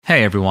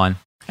Hey everyone.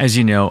 As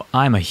you know,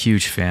 I'm a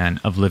huge fan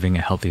of living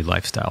a healthy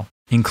lifestyle,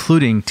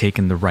 including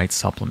taking the right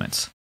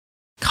supplements.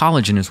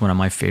 Collagen is one of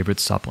my favorite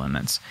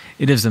supplements.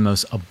 It is the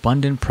most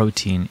abundant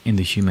protein in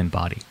the human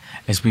body.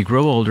 As we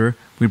grow older,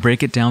 we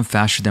break it down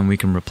faster than we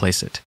can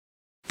replace it.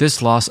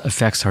 This loss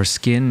affects our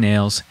skin,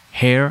 nails,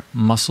 hair,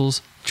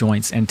 muscles,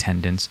 joints and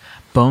tendons,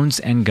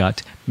 bones and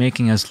gut,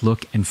 making us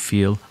look and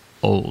feel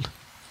old.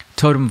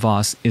 Totem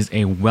Voss is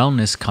a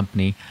wellness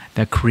company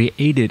that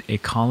created a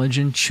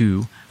collagen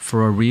chew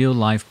for a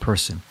real-life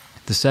person,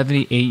 the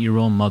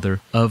 78-year-old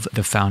mother of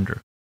the founder.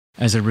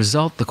 As a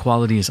result, the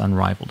quality is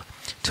unrivaled.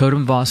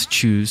 Totem Voss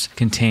chews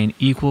contain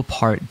equal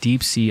part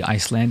deep-sea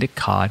Icelandic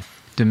cod,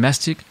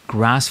 domestic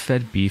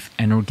grass-fed beef,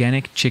 and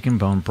organic chicken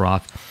bone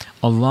broth,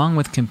 along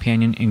with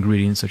companion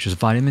ingredients such as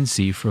vitamin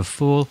C for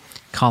full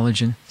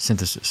collagen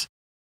synthesis.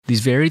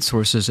 These varied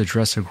sources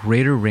address a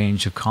greater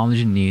range of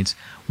collagen needs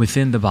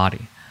within the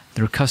body.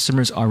 Their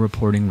customers are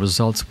reporting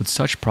results with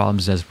such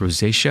problems as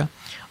rosacea,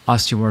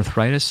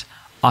 osteoarthritis,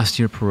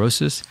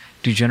 osteoporosis,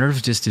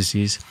 degenerative disc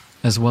disease,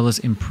 as well as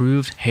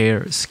improved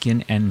hair,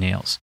 skin, and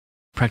nails.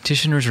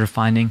 Practitioners are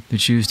finding the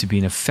chews to be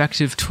an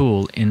effective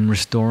tool in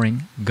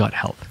restoring gut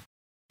health.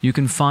 You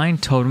can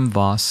find Totem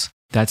Voss,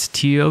 that's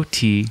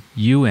TOTUMVOS,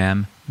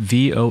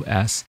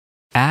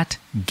 at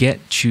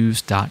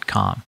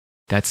getchews.com.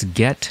 That's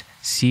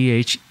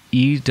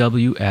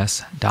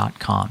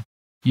getchews.com.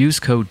 Use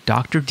code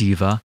Dr.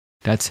 Diva,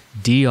 that's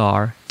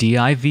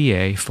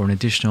DRDIVA, for an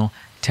additional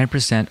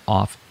 10%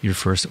 off your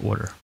first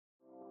order.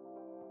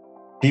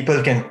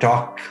 People can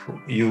talk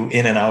you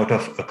in and out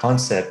of a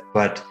concept,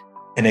 but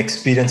an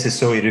experience is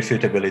so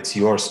irrefutable, it's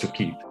yours to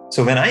keep.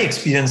 So when I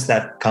experienced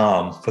that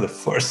calm for the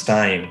first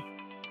time,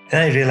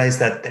 and I realized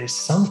that there is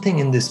something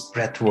in this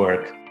breath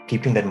work,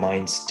 keeping that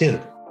mind still,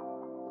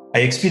 I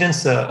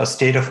experienced a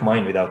state of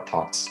mind without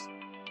thoughts.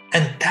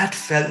 And that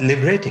felt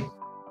liberating.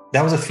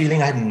 That was a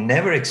feeling I had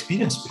never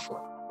experienced before.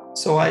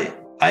 So I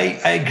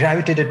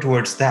gravitated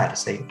towards that,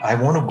 saying, I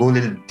want to go a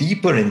little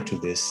deeper into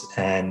this,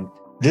 and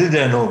little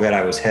did I know where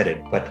I was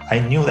headed, but I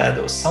knew that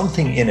there was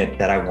something in it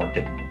that I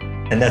wanted.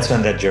 And that's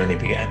when that journey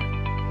began.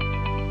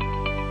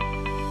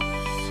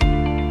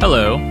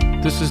 Hello,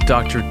 this is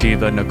Dr.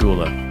 Diva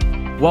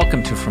Nagula.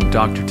 Welcome to From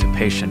Doctor to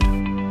Patient,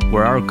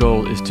 where our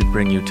goal is to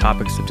bring you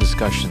topics of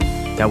discussion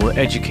that will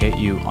educate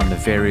you on the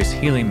various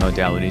healing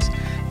modalities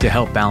to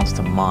help balance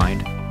the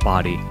mind,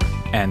 body,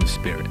 and the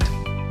spirit.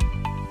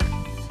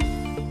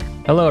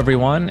 Hello,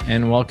 everyone,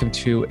 and welcome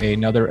to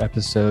another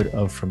episode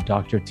of From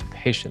Doctor to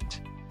Patient.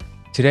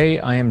 Today,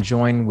 I am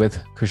joined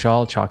with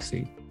Kushal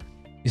Choksi.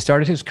 He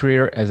started his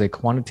career as a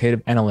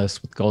quantitative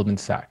analyst with Goldman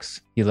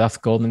Sachs. He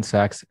left Goldman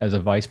Sachs as a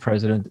vice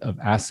president of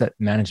asset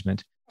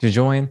management to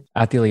join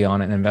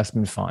Ethylon, an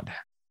investment fund.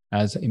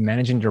 As a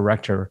managing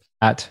director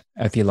at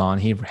Ethylon,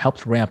 he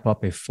helped ramp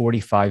up a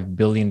 $45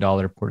 billion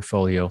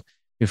portfolio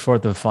before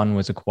the fund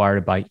was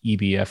acquired by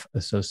EBF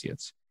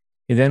Associates.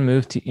 He then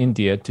moved to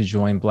India to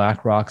join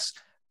BlackRock's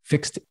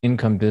fixed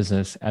income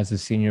business as a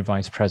senior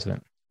vice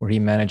president, where he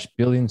managed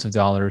billions of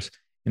dollars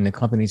in the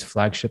company's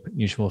flagship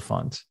mutual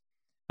funds.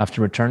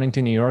 After returning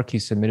to New York, he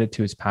submitted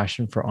to his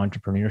passion for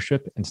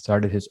entrepreneurship and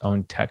started his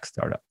own tech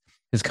startup.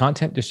 His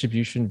content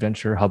distribution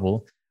venture,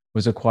 Hubble,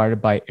 was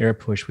acquired by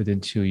AirPush within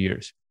 2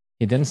 years.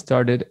 He then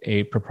started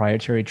a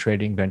proprietary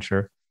trading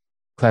venture,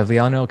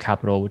 Claviano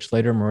Capital, which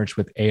later merged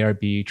with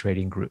ARB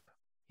Trading Group.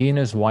 He and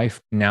his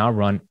wife now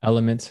run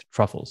Elements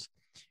Truffles,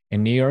 a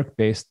New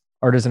York-based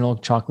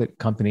artisanal chocolate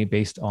company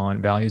based on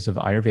values of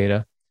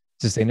Ayurveda,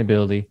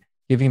 sustainability,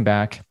 giving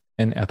back,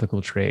 and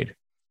ethical trade.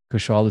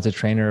 Kushal is a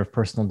trainer of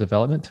personal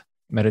development,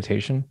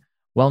 meditation,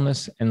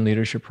 wellness, and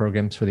leadership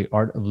programs for the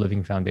Art of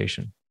Living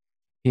Foundation.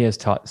 He has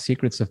taught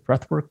secrets of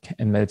breathwork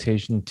and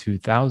meditation to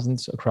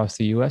thousands across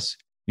the US,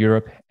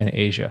 Europe, and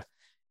Asia.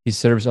 He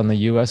serves on the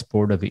US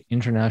board of the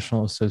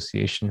International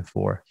Association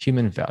for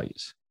Human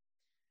Values.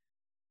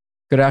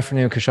 Good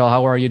afternoon, Kushal.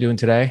 How are you doing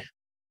today?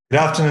 Good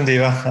afternoon,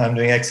 Diva. I'm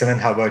doing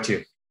excellent. How about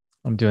you?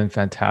 I'm doing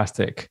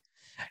fantastic.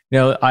 You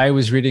know, I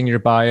was reading your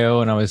bio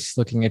and I was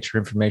looking at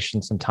your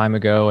information some time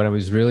ago, and I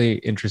was really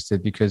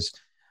interested because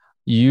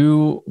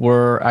you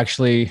were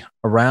actually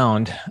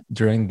around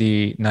during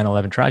the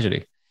 9/11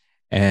 tragedy.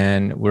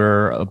 And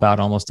we're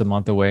about almost a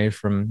month away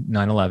from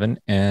 9/11.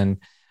 And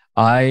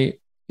I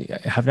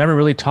have never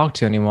really talked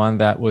to anyone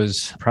that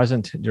was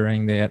present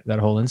during that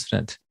whole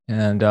incident.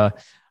 And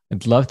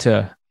I'd love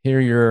to hear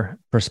your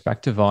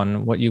perspective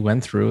on what you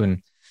went through.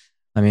 And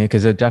I mean,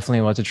 because it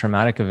definitely was a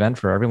traumatic event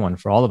for everyone,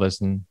 for all of us,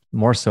 and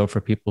more so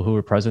for people who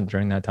were present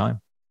during that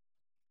time.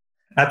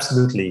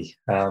 Absolutely.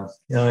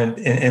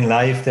 In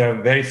life, there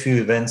are very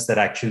few events that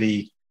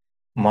actually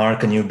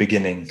mark a new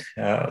beginning,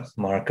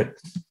 mark a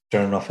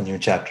turn of a new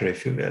chapter,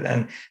 if you will.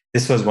 And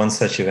this was one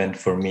such event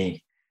for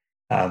me.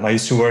 I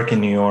used to work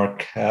in New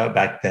York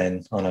back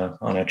then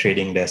on a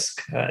trading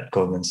desk at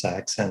Goldman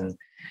Sachs, and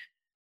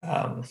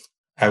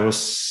I was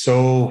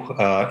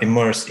so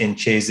immersed in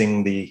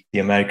chasing the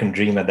American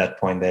dream at that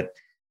point that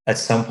at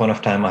some point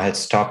of time I had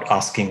stopped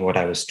asking what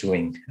I was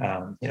doing.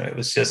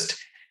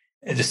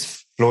 It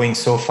just flowing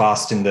so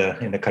fast in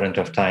the current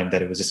of time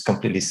that it was just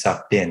completely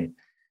sucked in.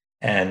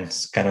 And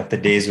kind of the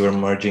days were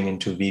merging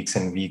into weeks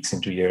and weeks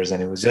into years.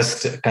 And it was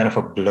just kind of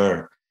a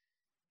blur.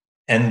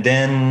 And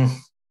then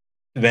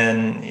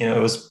when, it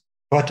was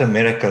what a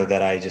miracle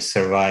that I just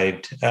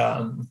survived,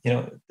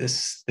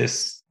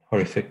 this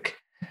horrific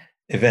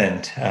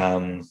event.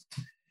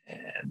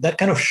 That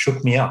kind of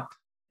shook me up.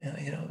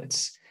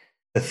 It's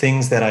the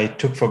things that I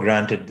took for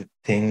granted, the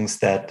things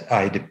that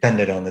I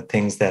depended on, the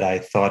things that I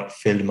thought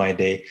filled my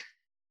day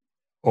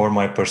or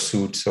my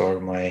pursuits or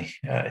my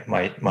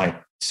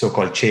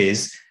so-called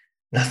chase,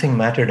 nothing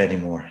mattered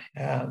anymore.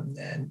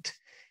 And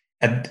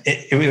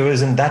it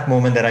was in that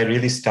moment that I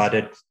really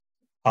started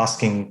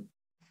asking,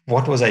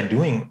 what was I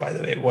doing, by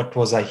the way? What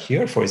was I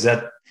here for? Is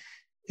that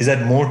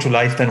more to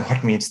life than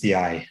what meets the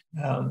eye?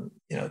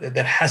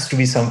 There has to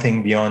be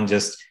something beyond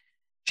just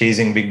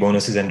chasing big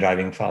bonuses and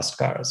driving fast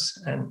cars.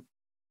 And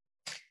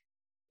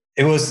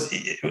it was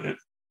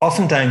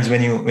oftentimes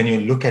when you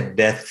look at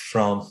death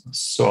from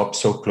so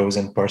close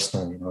and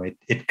personal,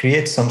 it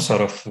creates some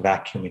sort of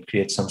vacuum. It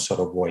creates some sort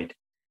of void.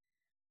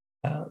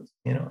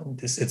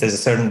 There's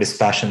a certain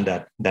dispassion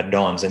that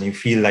dawns, and you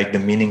feel like the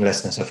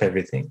meaninglessness of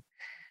everything.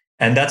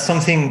 And that's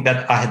something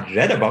that I had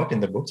read about in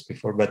the books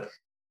before, but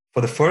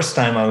for the first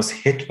time, I was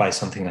hit by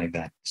something like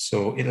that.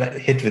 So it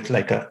hit with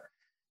like a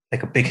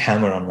big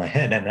hammer on my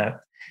head, and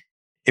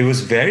it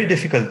was very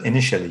difficult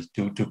initially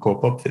to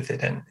cope up with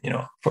it. And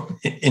for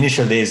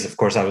initial days, of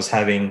course, I was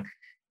having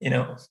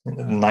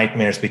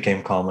nightmares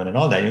became common and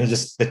all that. It was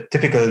just the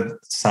typical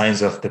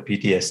signs of the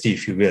PTSD,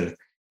 if you will.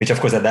 Which, of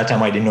course, at that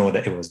time I didn't know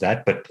that it was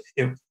that, but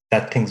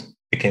that things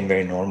became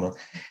very normal.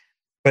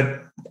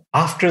 But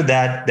after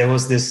that, there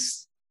was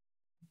this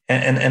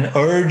an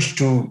urge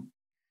to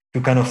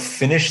kind of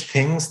finish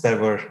things that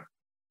were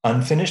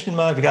unfinished in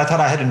my life. Because I thought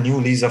I had a new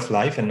lease of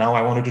life, and now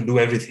I wanted to do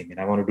everything, and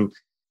I want to do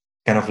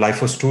kind of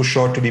life was too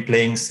short to be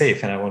playing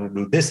safe, and I want to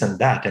do this and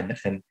that, and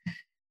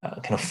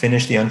kind of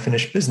finish the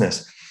unfinished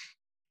business.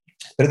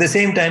 But at the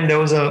same time, there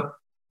was a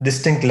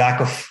distinct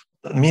lack of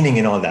meaning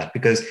in all that,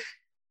 because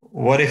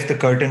what if the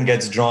curtain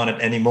gets drawn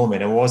at any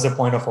moment? And what was the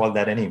point of all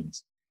that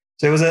anyways?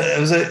 So it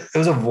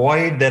was a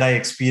void that I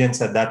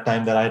experienced at that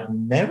time that I'd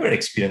never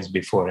experienced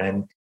before.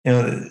 And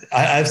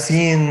I've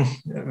seen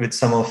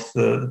with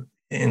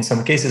in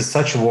some cases,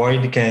 such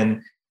void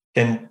can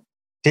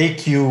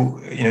take you,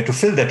 to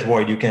fill that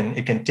void. It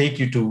can take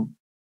you to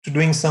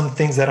doing some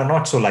things that are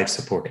not so life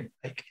supporting.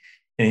 Like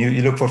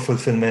you look for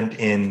fulfillment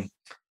in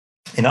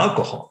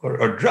alcohol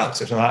or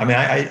drugs or something. I mean,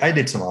 I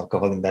did some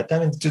alcohol in that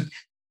time, and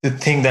to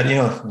think that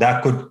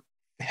that could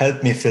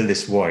help me fill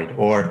this void,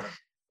 or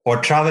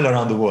travel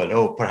around the world.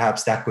 Oh,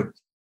 perhaps that would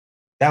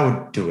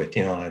do it.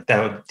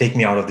 That would take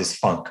me out of this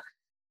funk.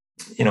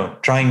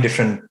 Trying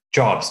different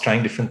jobs,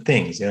 trying different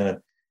things.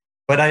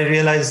 But I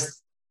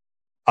realized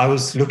I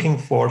was looking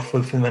for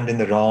fulfillment in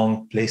the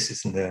wrong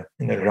places, in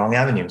the wrong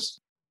avenues.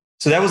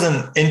 So that was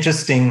an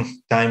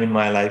interesting time in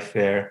my life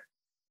where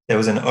there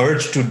was an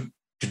urge to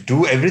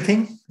do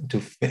everything, to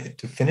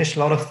finish a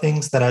lot of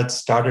things that I'd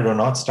started or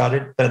not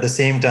started. But at the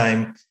same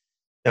time,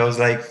 I was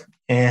like,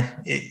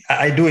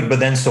 I do it, but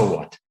then so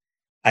what?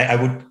 I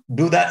would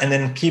do that and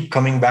then keep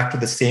coming back to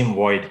the same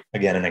void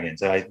again and again.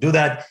 So I do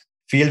that,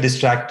 feel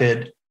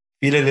distracted,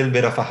 feel a little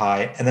bit of a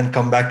high, and then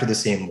come back to the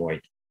same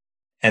void.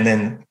 And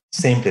then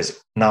same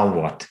place, now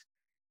what?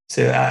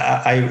 So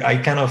I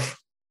kind of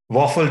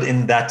waffled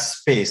in that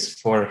space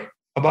for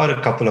about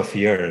a couple of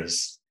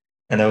years.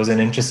 And that was an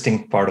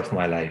interesting part of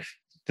my life,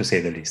 to say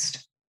the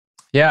least.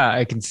 Yeah,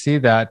 I can see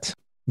that.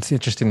 It's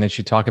interesting that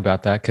you talk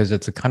about that, because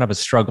it's a kind of a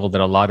struggle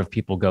that a lot of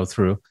people go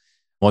through,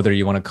 whether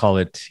you want to call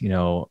it,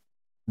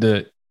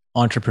 the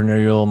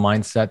entrepreneurial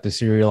mindset, the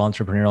serial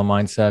entrepreneurial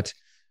mindset,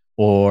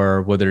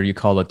 or whether you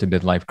call it the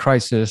midlife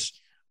crisis,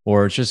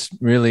 or just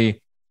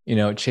really,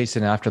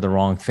 chasing after the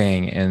wrong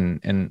thing.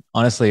 And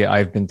honestly,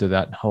 I've been through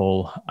that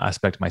whole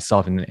aspect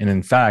myself. And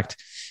in fact,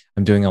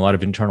 I'm doing a lot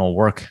of internal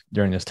work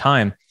during this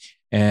time.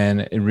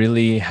 And it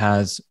really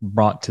has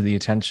brought to the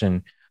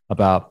attention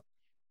about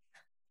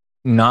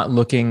not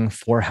looking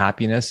for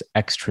happiness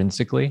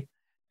extrinsically.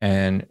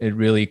 And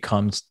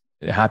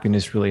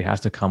happiness really has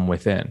to come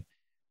within.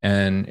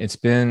 And it's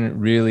been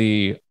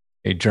really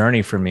a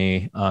journey for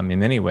me in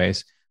many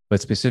ways, but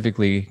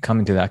specifically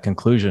coming to that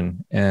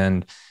conclusion.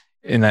 And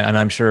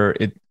I'm sure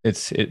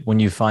it's when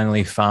you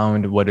finally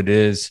found what it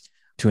is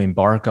to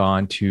embark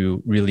on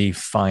to really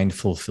find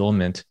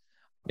fulfillment,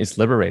 it's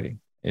liberating.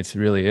 It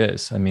really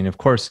is. I mean, of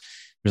course,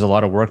 there's a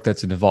lot of work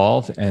that's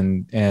involved,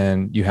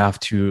 and you have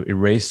to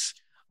erase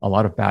a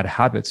lot of bad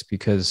habits,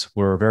 because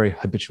we're very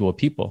habitual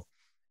people.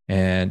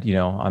 And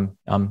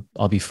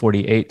I'll be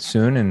 48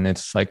 soon, and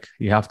it's like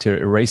you have to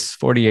erase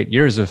 48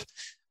 years of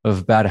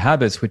bad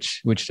habits,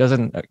 which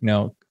doesn't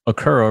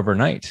occur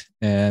overnight.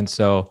 And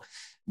so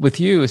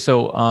with you,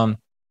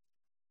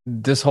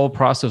 this whole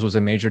process was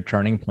a major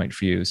turning point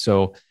for you.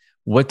 So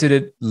what did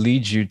it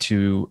lead you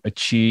to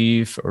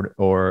achieve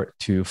or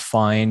to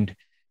find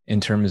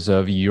in terms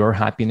of your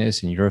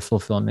happiness and your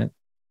fulfillment?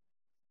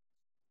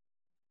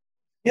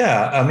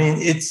 Yeah, I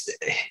mean, it's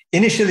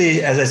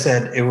initially, as I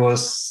said, it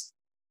was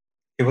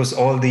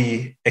all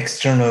the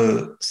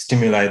external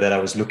stimuli that I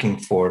was looking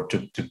for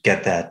to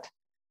get that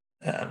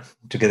uh,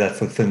 to get that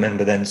fulfillment.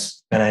 But then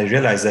when I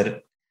realized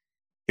that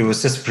it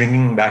was just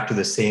bringing me back to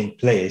the same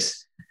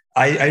place,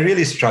 I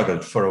really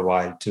struggled for a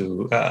while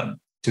to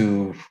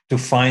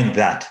find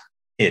that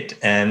it.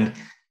 And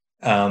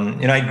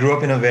I grew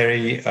up in a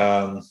very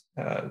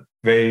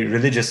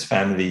religious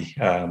family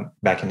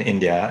back in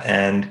India,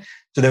 and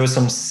so there were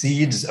some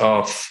seeds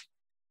of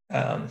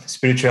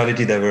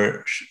spirituality that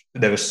were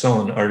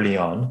sown early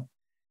on.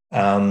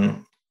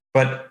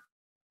 But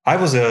I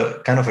was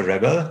a kind of a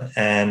rebel,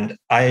 and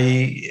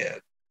there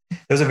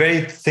was a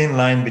very thin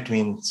line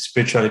between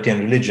spirituality and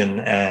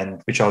religion,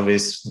 and which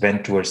always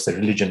went towards the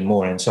religion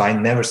more. And so I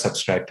never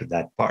subscribed to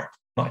that part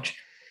much.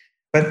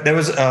 But there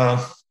was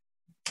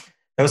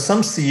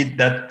some seed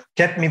that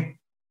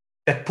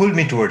pulled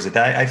me towards it.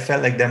 I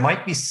felt like there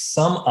might be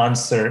some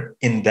answer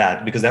in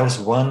that, because that was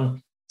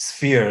one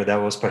sphere that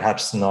was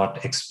perhaps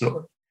not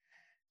explored.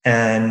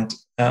 And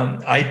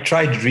I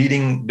tried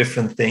reading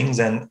different things,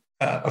 and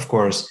of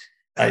course,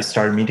 I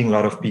started meeting a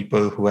lot of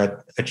people who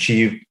had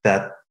achieved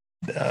that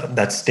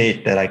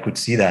state that I could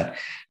see that.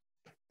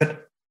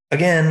 But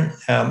again,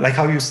 like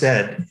how you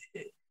said,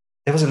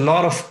 there was a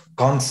lot of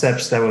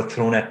concepts that were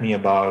thrown at me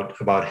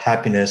about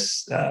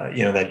happiness, that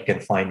you can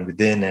find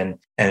within,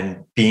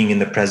 and being in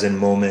the present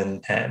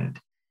moment, and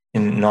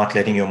in not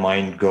letting your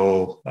mind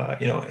go,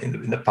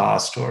 in the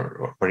past,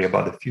 or worry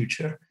about the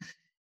future.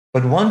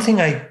 But one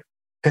thing I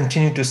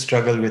continue to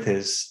struggle with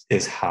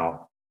is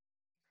how.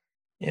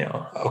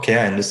 Okay,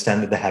 I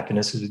understand that the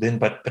happiness is within,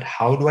 but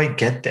how do I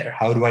get there?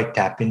 How do I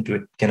tap into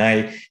it? Can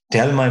I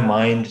tell my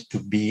mind to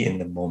be in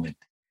the moment?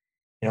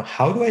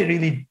 How do I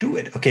really do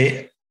it?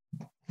 Okay,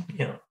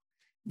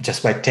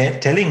 just by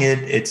telling it,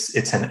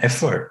 it's an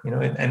effort,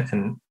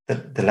 and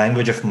the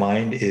language of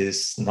mind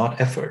is not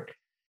effort.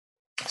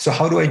 So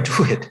how do I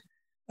do it?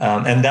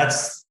 And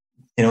that's,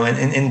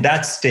 and in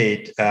that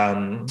state,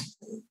 one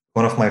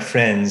of my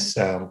friends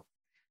who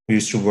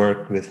used to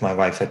work with my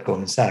wife at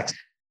Goldman Sachs,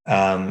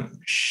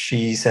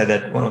 she said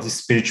that one of the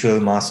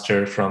spiritual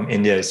master from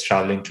India is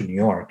traveling to New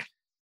York,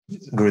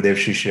 Gurudev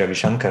Sri Ravi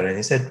Shankar, and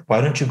he said,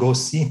 "Why don't you go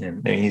see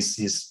him? I mean,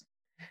 he's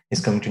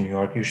coming to New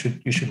York. You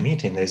should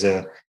meet him. There's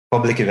a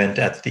public event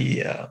at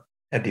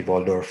the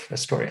Waldorf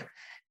Astoria."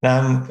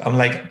 Now I'm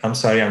like, I'm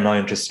sorry, I'm not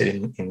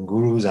interested in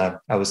gurus.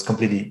 I was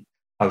completely,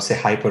 I would say,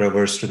 hyper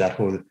averse to that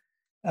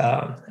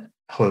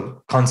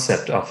whole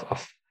concept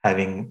of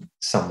having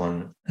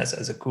someone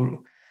as a guru.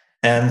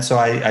 And so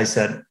I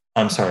said,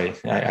 I'm sorry,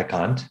 I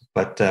can't.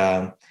 But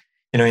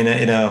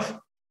in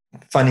a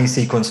funny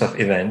sequence of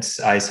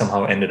events, I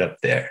somehow ended up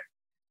there.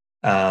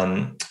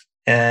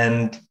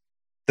 And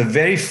the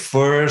very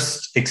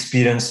first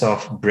experience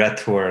of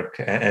breath work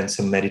and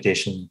some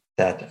meditation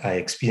that I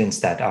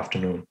experienced that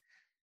afternoon,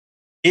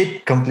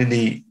 it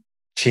completely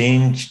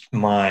changed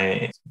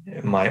my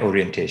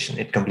orientation.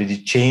 It completely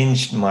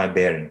changed my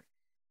bearing.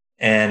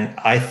 And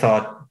I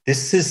thought,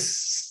 this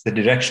is the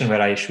direction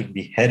where I should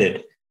be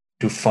headed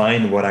to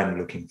find what I'm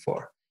looking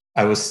for.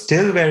 I was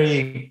still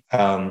very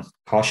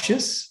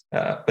cautious,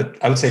 but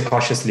I would say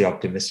cautiously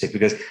optimistic,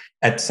 because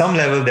at some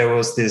level there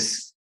was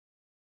this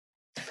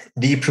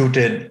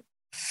deep-rooted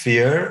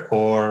fear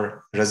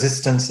or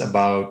resistance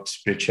about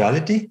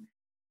spirituality.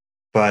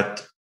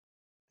 But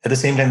at the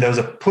same time, there was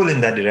a pull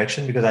in that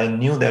direction, because I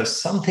knew there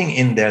was something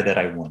in there that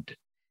I wanted,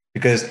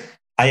 because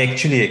I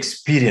actually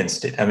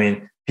experienced it. I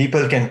mean,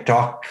 people can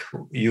talk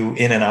you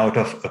in and out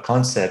of a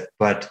concept,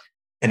 but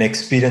an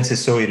experience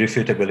is so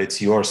irrefutable,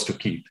 it's yours to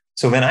keep.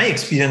 So when I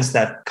experienced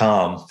that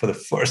calm for the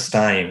first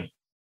time,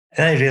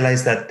 and I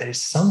realized that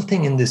there's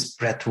something in this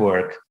breath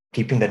work,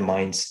 keeping that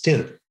mind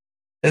still.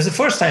 It was the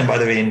first time, by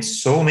the way, in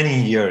so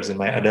many years in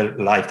my adult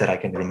life that I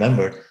can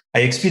remember,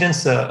 I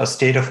experienced a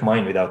state of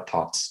mind without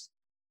thoughts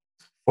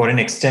for an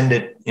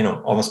extended,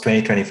 almost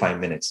 20, 25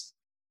 minutes.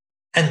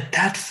 And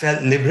that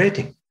felt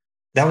liberating.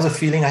 That was a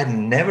feeling I had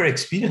never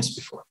experienced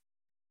before.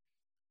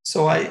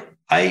 So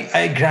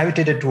I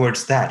gravitated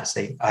towards that,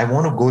 saying, I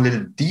want to go a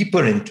little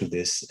deeper into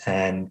this.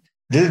 And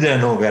little did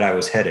I know where I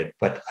was headed,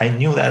 but I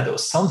knew that there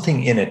was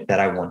something in it that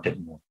I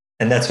wanted more.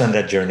 And that's when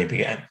that journey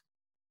began.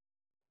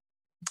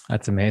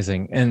 That's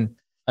amazing. And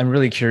I'm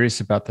really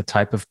curious about the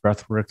type of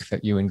breath work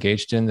that you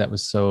engaged in that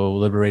was so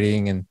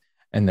liberating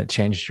and that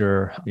changed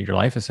your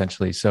life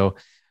essentially. So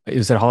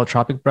is it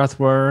holotropic breath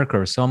work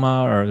or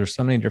soma, or there's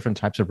so many different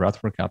types of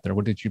breath work out there?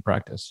 What did you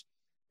practice?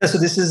 Yeah, so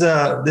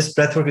this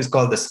breath work is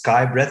called the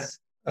sky breath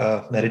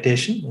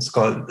meditation. It's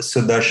called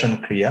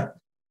Sudarshan Kriya.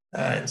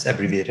 It's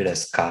abbreviated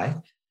as sky.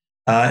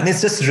 And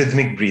it's just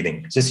rhythmic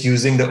breathing, just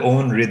using the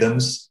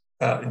rhythms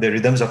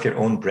of your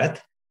own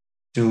breath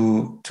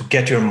to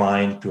get your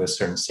mind to a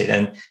certain state.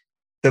 And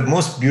the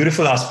most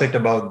beautiful aspect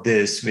about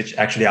this, which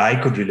actually I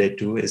could relate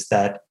to, is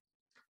that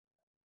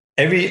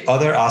every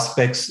other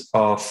aspects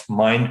of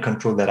mind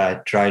control that I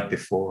tried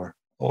before,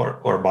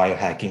 or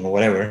biohacking or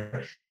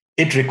whatever,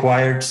 it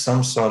required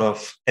some sort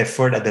of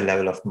effort at the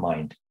level of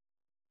mind.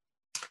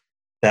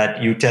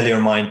 that you tell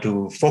your mind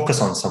to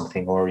focus on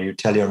something, or you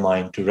tell your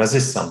mind to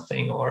resist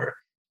something or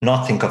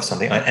not think of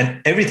something.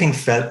 And everything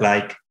felt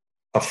like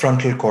a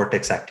frontal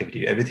cortex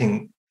activity.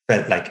 Everything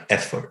felt like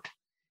effort.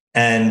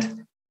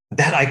 And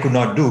that I could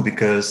not do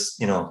because,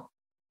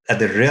 at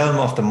the realm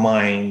of the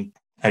mind,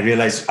 I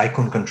realized I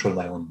couldn't control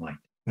my own mind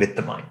with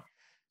the mind.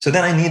 So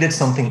then I needed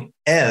something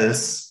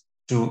else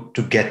to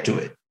get to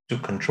it, to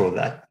control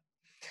that.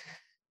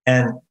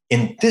 And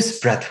in this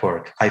breath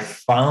work, I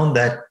found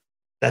that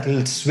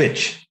little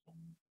switch,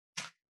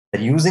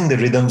 that using the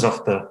rhythms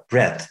of the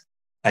breath,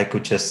 I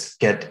could just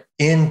get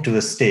into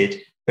a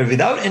state where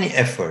without any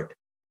effort,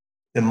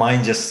 the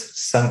mind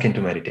just sunk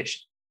into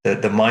meditation.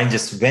 The mind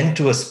just went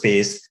to a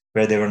space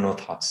where there were no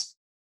thoughts.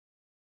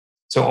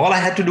 So all I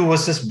had to do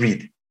was just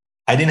breathe.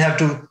 I didn't have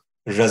to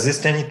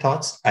resist any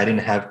thoughts. I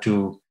didn't have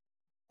to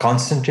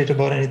concentrate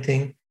about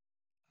anything.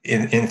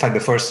 In fact, the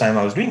first time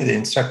I was doing it, the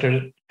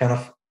instructor kind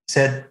of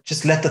said,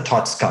 just let the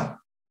thoughts come,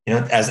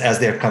 as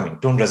they're coming.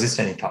 Don't resist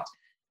any thoughts,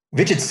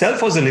 which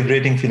itself was a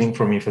liberating feeling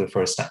for me for the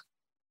first time.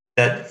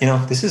 That,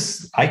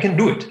 I can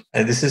do it.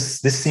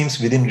 This seems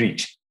within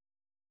reach.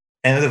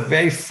 And the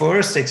very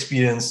first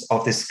experience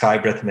of this sky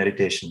breath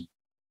meditation,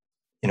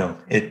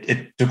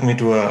 it took me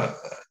to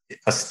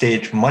a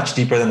stage much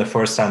deeper than the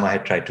first time I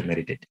had tried to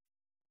meditate.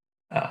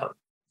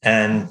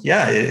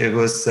 It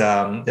was,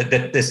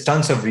 there's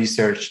tons of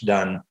research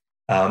done.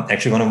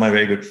 Actually, one of my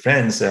very good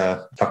friends,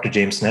 Dr.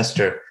 James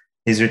Nestor,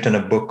 he's written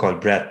a book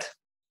called Breath.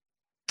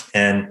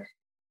 And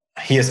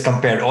he has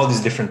compared all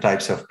these different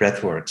types of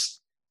breath works.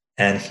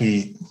 And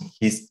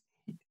he's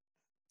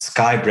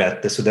sky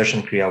breath, the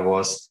Sudarshan Kriya,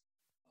 was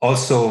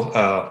also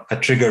a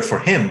trigger for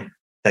him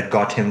that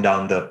got him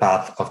down the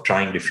path of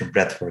trying different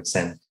breath works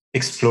and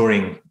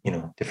exploring,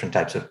 different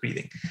types of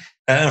breathing.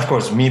 And of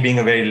course, me being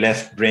a very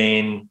left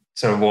brain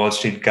sort of Wall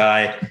Street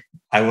guy,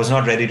 I was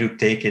not ready to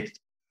take it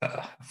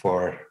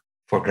for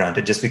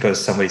granted. Just because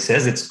somebody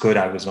says it's good,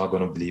 I was not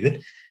going to believe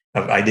it.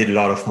 I did a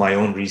lot of my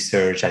own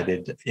research. I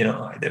did,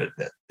 there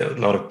was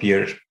a lot of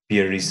peer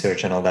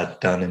research and all that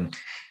done, and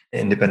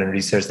independent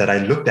research that I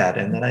looked at.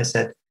 And then I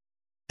said,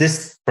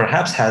 this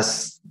perhaps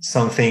has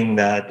something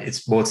that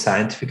it's both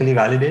scientifically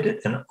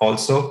validated, and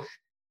also,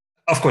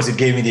 of course, it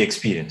gave me the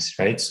experience,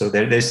 right? So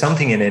there's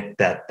something in it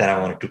that I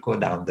wanted to go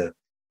down the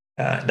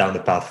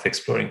path of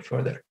exploring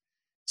further.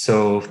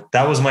 So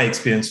that was my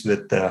experience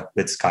with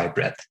sky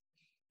breath.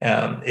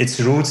 Its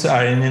roots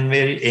are in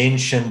very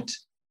ancient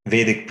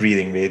Vedic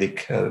breathing,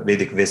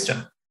 Vedic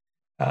wisdom,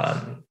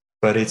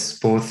 but it's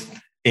both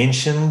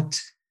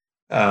ancient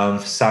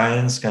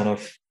science, kind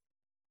of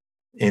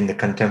in the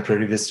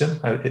contemporary wisdom,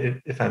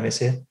 if I may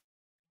say it.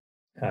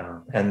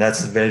 And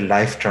that's a very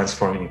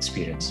life-transforming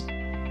experience.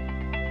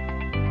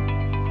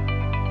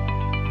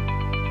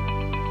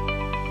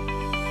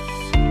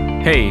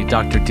 Hey,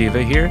 Dr.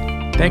 Diva here.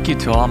 Thank you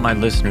to all my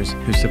listeners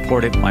who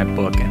supported my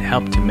book and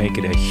helped to make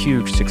it a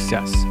huge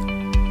success.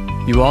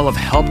 You all have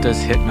helped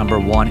us hit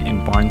 #1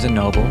 in Barnes &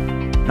 Noble,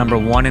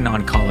 #1 in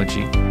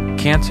oncology,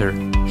 cancer,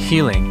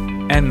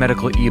 healing, and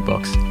medical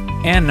ebooks,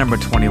 and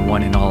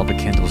 #21 in all of the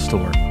Kindle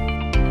store.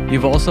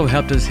 You've also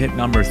helped us hit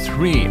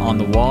 #3 on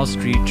the Wall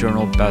Street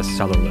Journal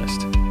bestseller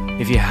list.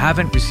 If you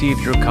haven't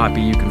received your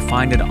copy, you can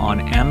find it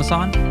on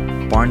Amazon,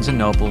 Barnes &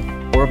 Noble,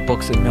 or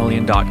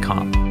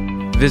booksamillion.com.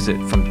 Visit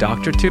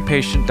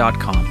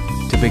fromdoctortopatient.com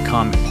to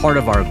become part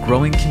of our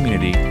growing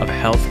community of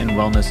health and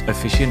wellness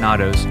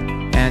aficionados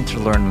and to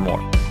learn more.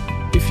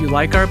 If you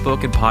like our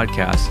book and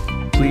podcast,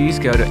 please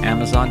go to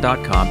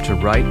Amazon.com to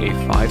write a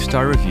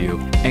 5-star review,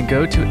 and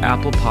go to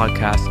Apple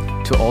Podcasts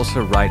to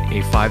also write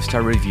a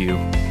 5-star review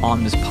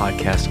on this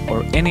podcast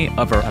or any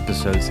of our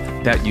episodes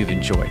that you've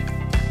enjoyed.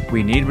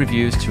 We need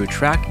reviews to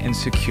attract and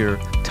secure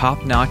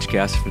top-notch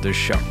guests for this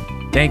show.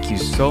 Thank you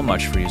so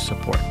much for your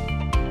support.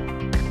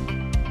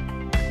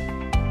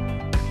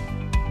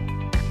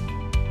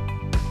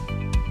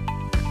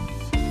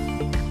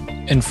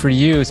 And for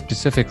you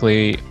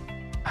specifically,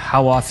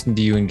 how often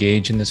do you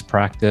engage in this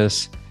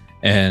practice?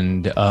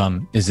 And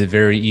is it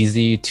very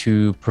easy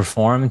to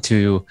perform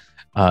to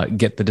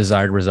get the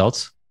desired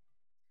results?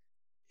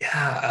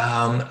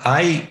 Yeah,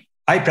 I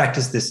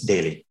practice this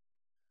daily.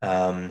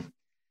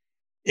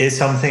 It's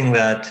something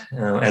that,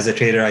 as a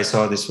trader, I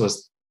saw this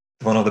was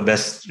one of the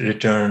best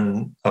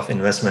return of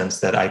investments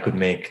that I could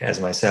make as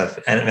myself.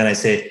 And when I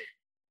say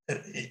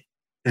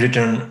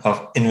return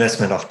of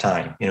investment of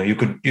time,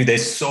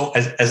 there's so,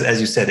 as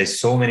you said,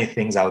 there's so many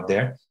things out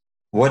there.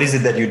 What is it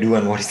that you do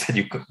and what is it that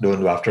you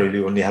don't do after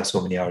you only have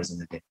so many hours in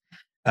the day?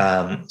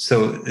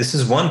 So this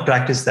is one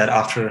practice that,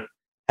 after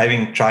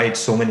having tried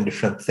so many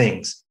different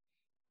things,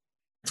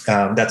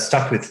 that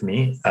stuck with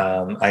me.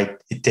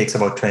 It takes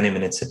about 20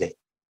 minutes a day.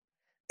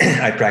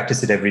 I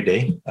practice it every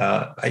day.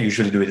 I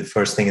usually do it the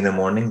first thing in the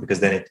morning,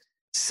 because then it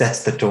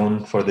sets the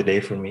tone for the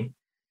day for me.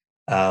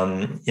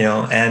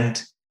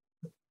 And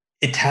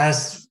it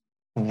has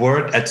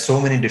worked at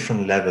so many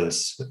different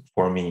levels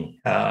for me.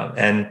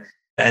 And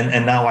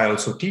now I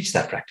also teach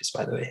that practice,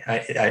 by the way.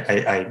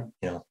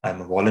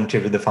 I'm a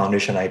volunteer with the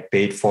foundation. I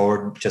paid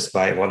forward just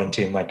by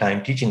volunteering my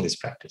time teaching this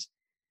practice.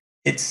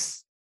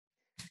 it's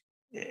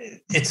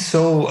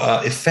so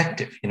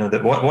effective.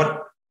 That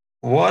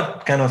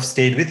what kind of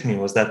stayed with me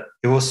was that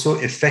it was so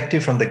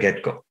effective from the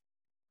get-go.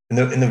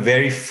 In the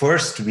very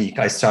first week,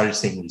 I started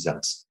seeing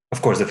results.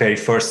 Of course, the very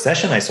first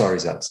session, I saw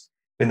results.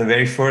 In the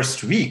very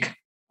first week,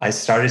 I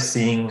started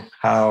seeing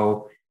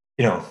how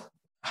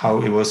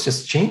it was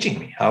just changing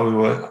me,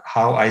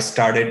 how I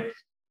started,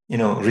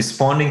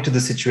 responding to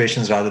the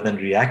situations rather than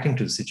reacting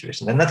to the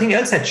situations. And nothing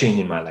else had changed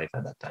in my life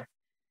at that time.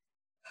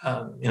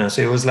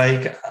 So it was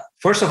like,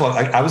 first of all,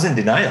 I was in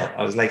denial.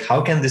 I was like,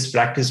 how can this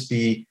practice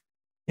be,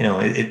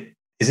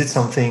 is it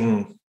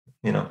something,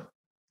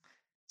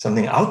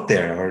 something out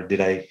there, or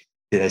did I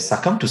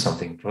succumb to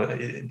something?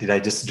 Did I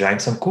just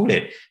drank some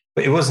Kool-Aid?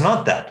 But it was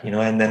not that,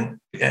 and then,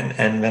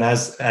 and when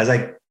as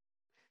I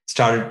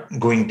started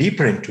going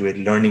deeper into it,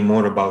 learning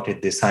more about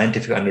it, the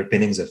scientific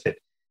underpinnings of it,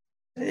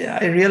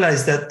 I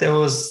realized that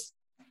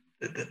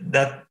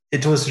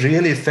it was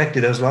really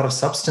effective. There was a lot of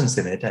substance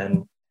in it,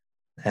 and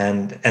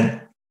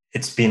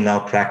it's been now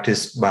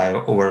practiced by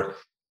over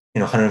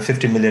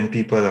 150 million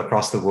people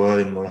across the world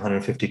in more than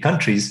 150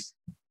 countries.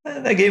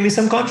 And that gave me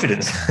some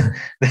confidence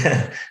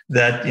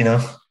that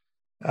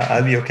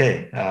I'll be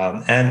okay.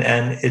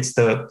 And it's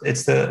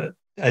the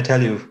I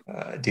tell you,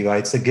 Diva,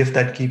 it's a gift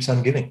that keeps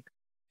on giving.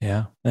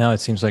 Yeah. No, it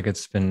seems like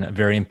it's been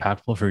very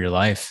impactful for your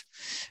life.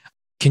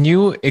 Can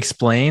you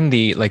explain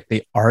the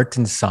art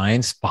and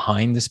science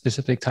behind this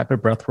specific type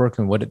of breath work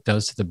and what it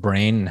does to the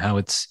brain and how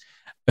it's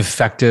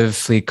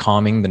effectively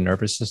calming the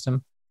nervous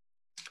system?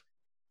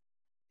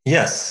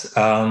 Yes.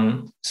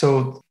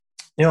 So,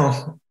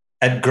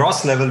 at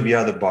gross level, we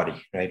are the body,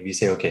 right? We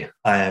say, okay,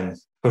 I am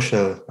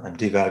Kushal, I'm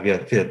Diva.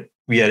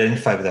 We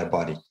identify with our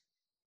body.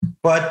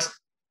 But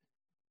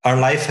our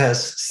life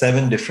has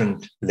 7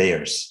 different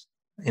layers.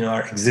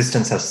 Our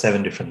existence has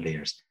 7 different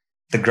layers.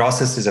 The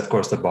grossest is, of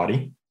course, the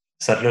body.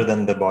 Subtler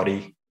than the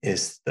body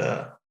is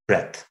the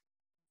breath.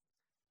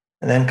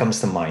 And then comes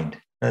the mind.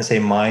 And I say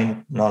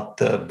mind, not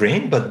the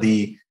brain, but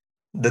the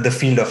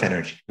field of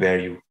energy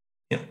where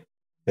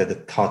where the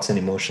thoughts and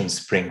emotions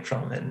spring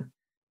from and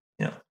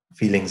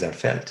feelings are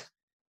felt.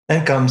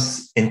 Then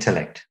comes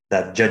intellect,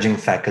 that judging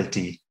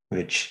faculty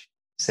which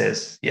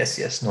says yes,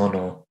 yes, no,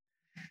 no.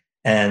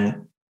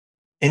 And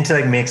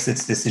intellect makes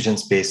its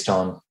decisions based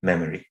on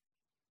memory,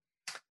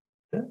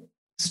 the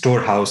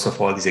storehouse of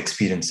all these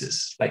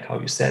experiences, like how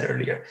you said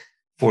earlier,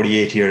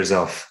 48 years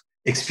of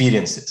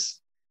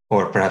experiences,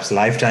 or perhaps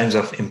lifetimes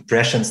of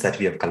impressions that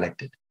we have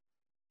collected.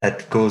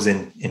 That goes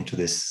into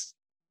this,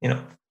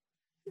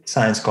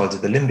 science calls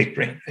it the limbic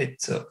brain,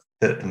 right? So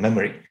the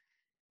memory.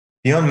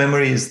 Beyond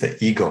memory is the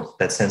ego,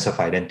 that sense of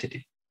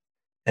identity.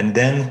 And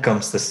then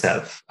comes the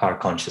self, our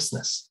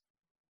consciousness,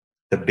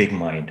 the big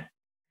mind.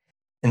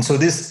 And so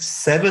these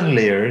 7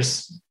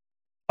 layers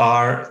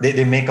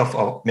they make up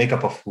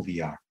of who we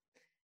are.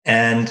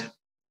 And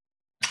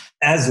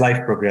as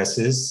life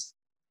progresses,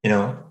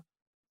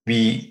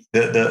 we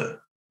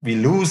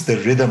lose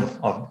the rhythm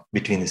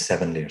between the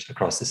 7 layers,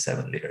 across the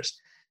 7 layers.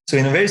 So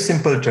in a very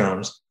simple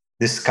terms,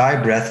 the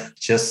sky breath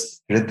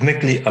just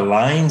rhythmically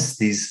aligns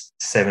these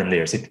 7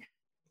 layers. It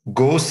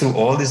goes through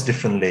all these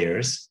different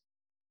layers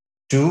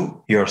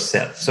to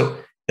yourself. So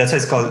that's why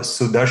it's called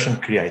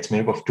Sudarshan Kriya. It's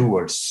made up of 2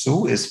 words.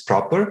 Su is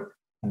proper,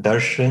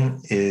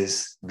 darshan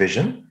is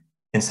vision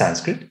in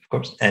Sanskrit, of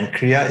course, and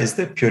Kriya is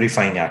the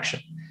purifying action.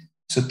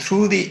 So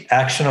through the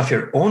action of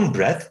your own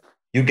breath,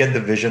 you get the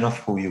vision of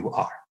who you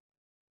are.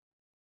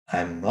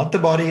 I'm not the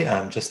body,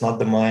 I'm just not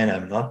the mind,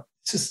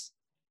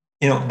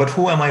 but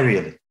who am I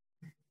really?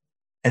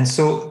 And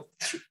so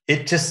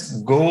it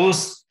just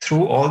goes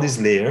through all these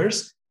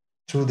layers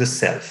to the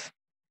self.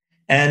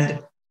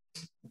 And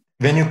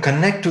when you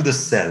connect to the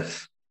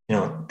self,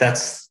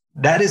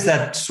 that is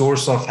that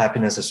source of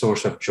happiness, a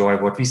source of joy.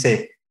 What we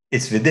say,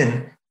 it's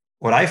within.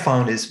 What I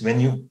found is when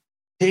you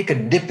take a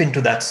dip into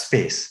that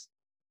space,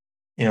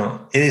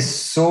 it is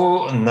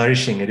so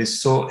nourishing, it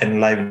is so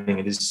enlivening,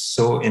 it is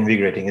so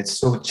invigorating, it's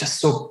so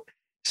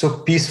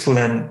peaceful,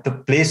 and the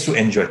place to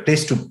enjoy,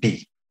 place to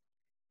be.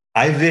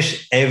 I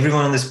wish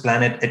everyone on this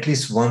planet at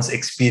least once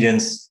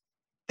experienced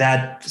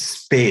that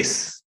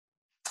space,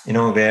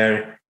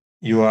 where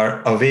you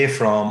are away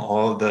from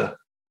all the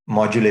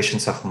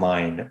modulations of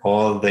mind,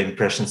 all the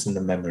impressions in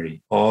the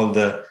memory, all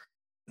the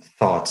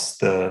thoughts,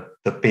 the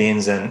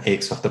pains and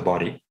aches of the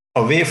body,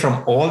 away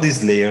from all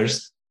these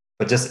layers,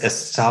 but just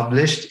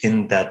established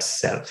in that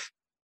self.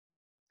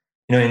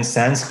 In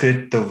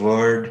Sanskrit, the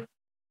word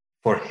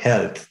for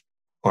health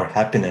or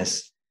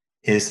happiness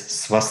is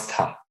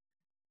swastha,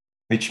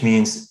 which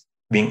means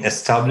being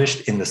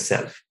established in the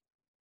self.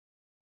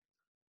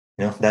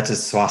 That is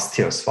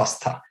swasthya,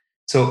 swastha.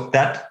 So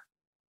that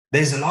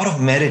there's a lot of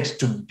merit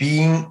to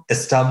being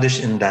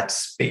established in that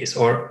space,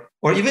 or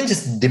even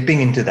just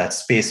dipping into that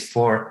space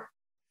for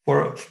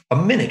a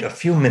minute, a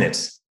few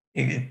minutes.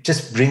 It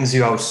just brings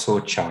you out so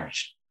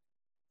charged.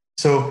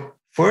 So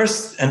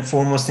first and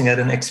foremost thing, at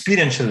an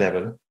experiential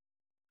level,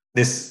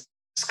 this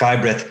sky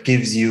breath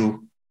gives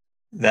you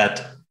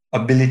that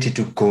ability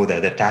to go there,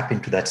 that tap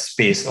into that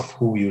space of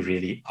who you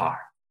really are.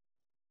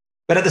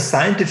 But at the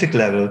scientific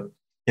level,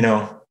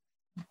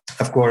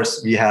 of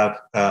course, we have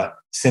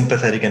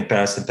sympathetic and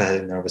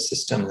parasympathetic nervous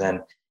systems, and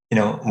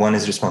one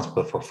is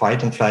responsible for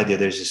fight and flight, the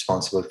other is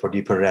responsible for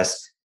deeper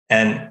rest.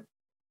 And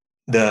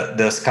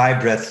the sky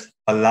breath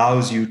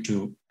allows you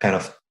to kind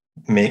of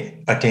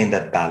attain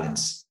that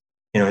balance.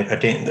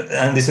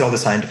 And this is all the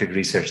scientific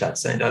research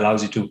that's it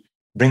allows you to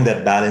bring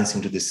that balance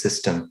into the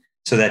system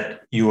so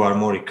that you are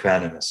more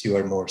equanimous, you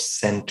are more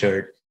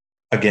centered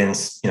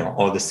against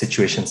all the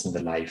situations in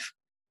the life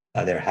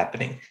that are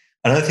happening.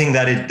 Another thing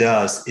that it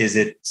does is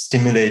it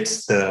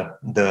stimulates the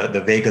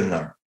vagal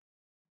nerve.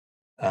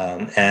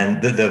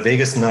 And the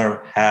vagus nerve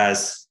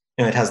has,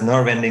 it has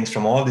nerve endings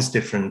from all these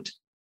different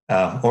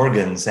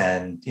organs.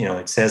 And,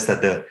 it says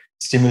that the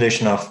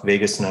stimulation of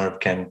vagus nerve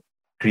can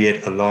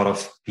create a lot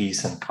of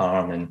peace and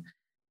calm and,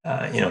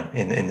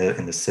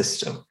 in the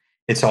system.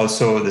 It's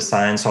also, the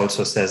science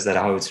also says that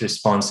how it's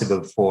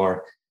responsible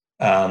for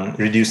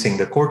reducing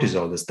the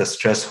cortisol, the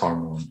stress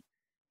hormone.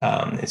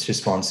 It's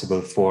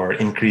responsible for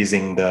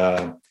increasing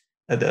the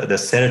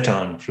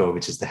serotonin flow,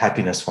 which is the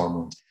happiness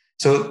hormone.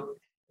 So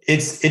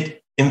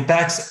it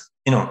impacts,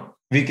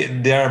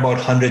 there are about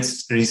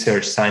hundreds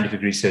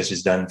scientific research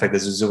is done. In fact,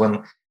 this is the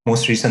one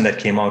most recent that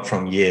came out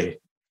from Yale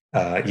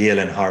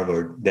and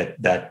Harvard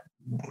that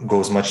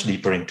goes much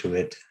deeper into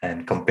it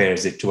and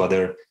compares it to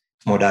other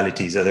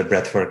modalities, other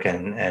breathwork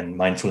and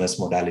mindfulness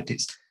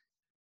modalities.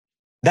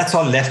 That's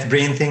all left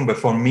brain thing. But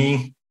for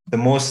me, the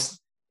most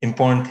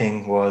important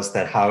thing was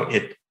that how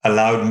it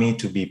allowed me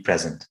to be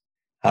present,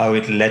 how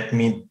it let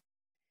me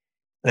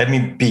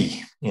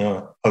be,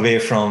 away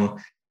from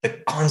the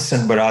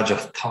constant barrage of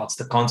thoughts,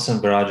 the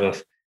constant barrage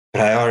of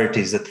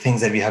priorities, the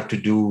things that we have to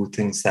do,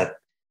 things that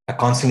are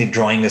constantly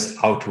drawing us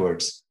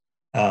outwards.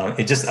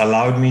 It just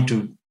allowed me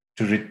to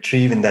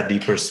retrieve in that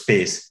deeper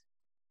space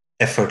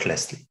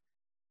effortlessly,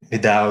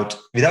 without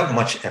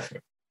much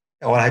effort.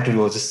 All I had to do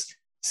was just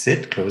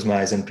sit, close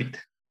my eyes, and breathe.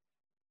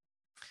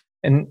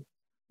 And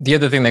the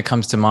other thing that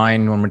comes to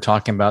mind when we're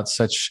talking about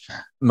such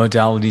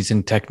modalities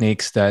and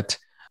techniques that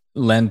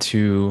lend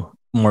to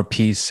more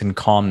peace and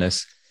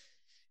calmness,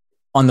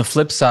 on the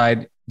flip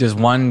side, does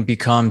one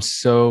become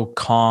so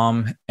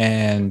calm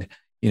and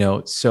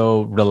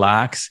so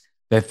relaxed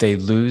that they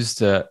lose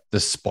the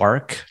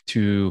spark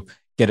to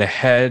get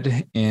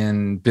ahead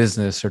in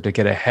business or to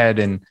get ahead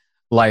in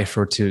life,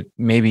 or to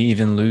maybe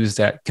even lose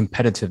that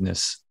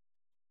competitiveness?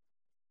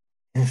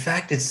 In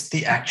fact, it's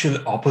the actual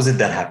opposite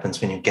that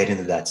happens when you get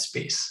into that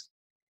space.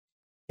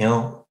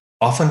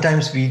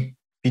 Oftentimes we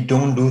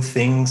don't do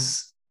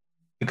things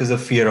because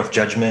of fear of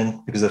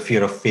judgment, because of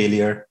fear of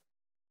failure.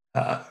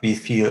 We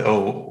feel,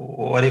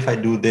 what if I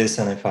do this,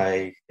 and if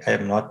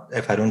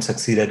I don't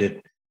succeed at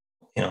it,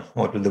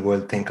 what will the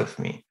world think of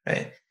me,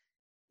 right?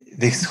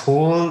 This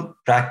whole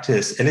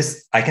practice, at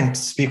least I can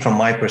speak from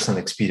my personal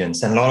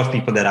experience, and a lot of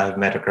people that I've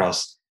met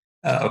across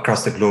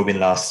the globe in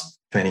the last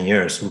 20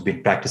 years who've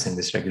been practicing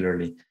this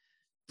regularly,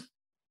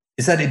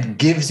 is that it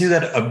gives you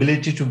that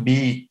ability to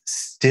be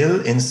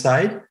still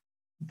inside,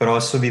 but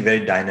also be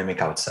very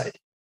dynamic outside.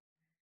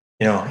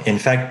 In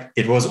fact,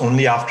 it was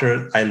only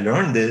after I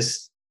learned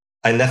this,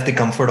 I left the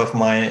comfort of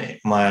my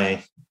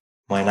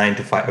 9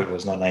 to 5. It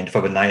was not 9 to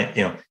 5,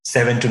 but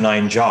 7 to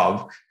 9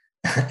 job,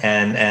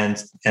 and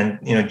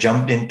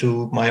jumped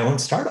into my own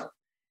startup.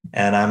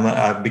 And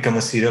I've become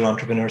a serial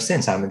entrepreneur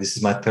since. This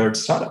is my third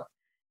startup,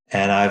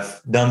 and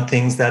I've done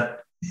things that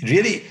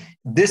really,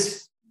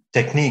 this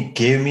technique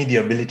gave me the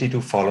ability to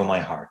follow my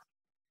heart.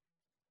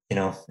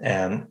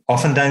 And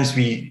oftentimes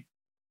we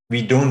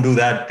don't do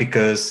that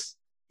because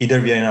either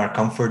we are in our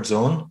comfort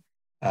zone,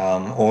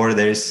 or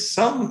there is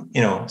some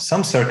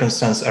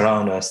circumstance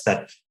around us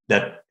that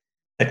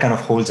kind of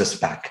holds us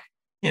back.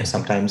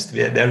 Sometimes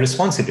there are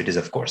responsibilities,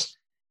 of course,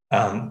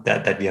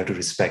 that we have to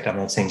respect. I'm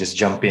not saying just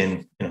jump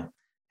in,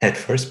 head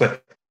first,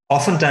 but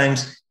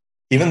oftentimes,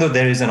 even though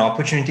there is an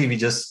opportunity,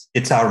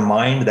 it's our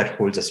mind that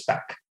holds us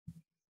back.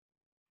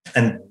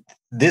 And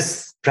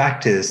this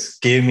practice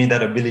gave me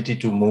that ability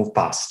to move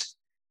past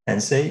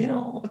and say,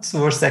 what's the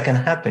worst that can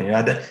happen?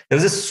 There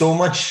was just so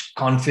much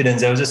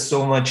confidence. There was just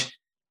so much.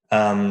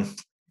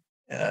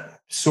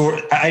 So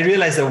I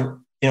realized that,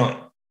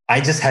 I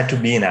just had to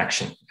be in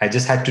action. I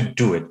just had to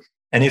do it.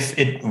 And if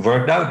it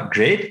worked out,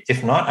 great.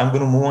 If not, I'm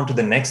going to move on to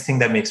the next thing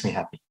that makes me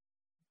happy.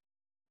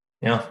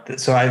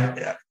 So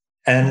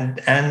and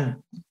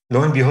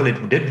lo and behold,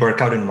 it did work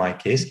out in my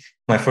case.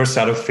 My first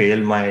startup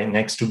failed. My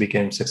next two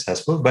became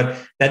successful, but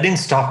that didn't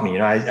stop me.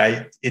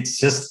 It's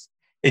just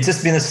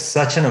been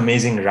such an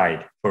amazing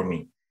ride for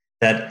me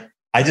that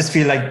I just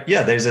feel like,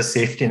 there's a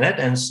safety net.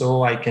 And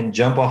so I can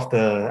jump off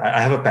I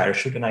have a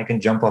parachute and I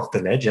can jump off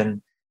the ledge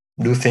and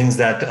do things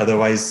that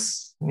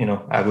otherwise,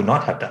 I would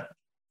not have done.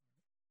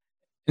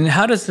 And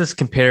how does this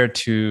compare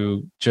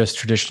to just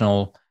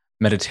traditional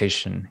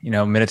meditation?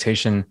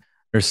 Meditation,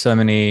 there's so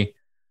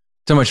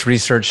much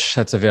research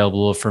that's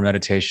available for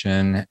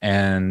meditation,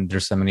 and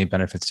there's so many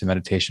benefits to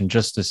meditation,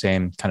 just the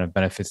same kind of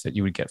benefits that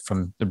you would get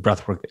from the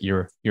breath work that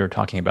you're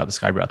talking about, the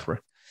sky breath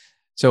work.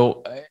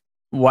 So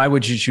why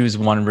would you choose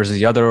one versus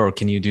the other? Or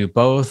can you do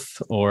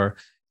both? Or,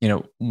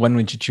 when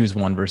would you choose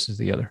one versus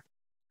the other?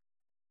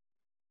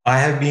 I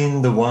have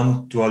been the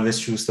one to always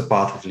choose the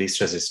path of least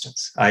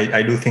resistance.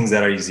 I do things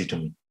that are easy to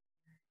me.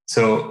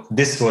 So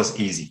this was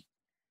easy.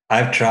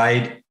 I've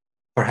tried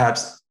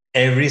perhaps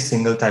every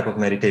single type of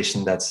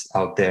meditation that's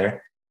out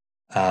there.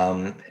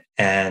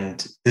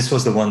 And this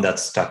was the one that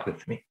stuck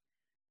with me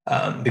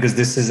because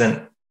this is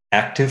an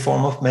active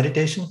form of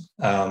meditation.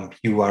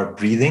 You are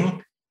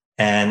breathing,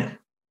 and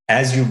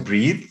as you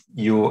breathe,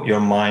 your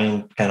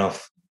mind kind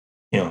of,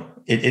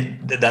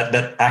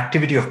 that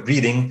activity of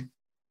breathing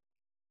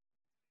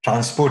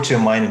transports your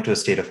mind into a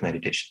state of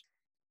meditation.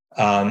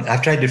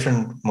 I've tried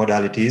different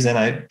modalities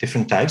and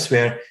different types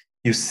where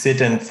you sit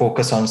and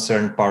focus on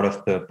certain part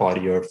of the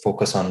body, or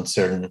focus on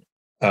certain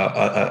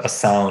a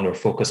sound, or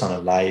focus on a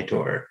light,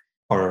 or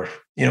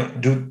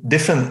do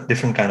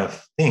different kind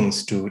of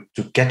things to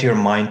get your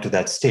mind to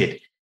that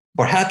state.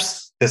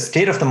 Perhaps the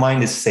state of the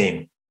mind is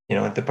same.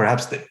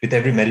 With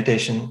every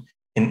meditation,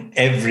 in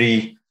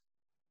every,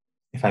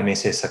 if I may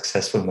say,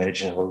 successful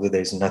meditation, although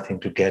there's nothing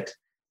to get,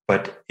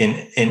 but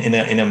in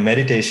a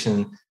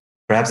meditation,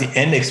 perhaps the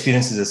end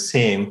experience is the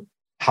same.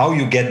 How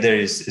you get there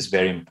is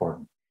very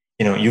important.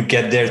 You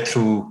get there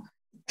through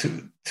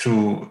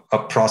a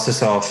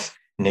process of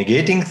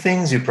negating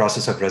things, your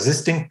process of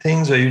resisting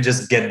things, or you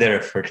just get there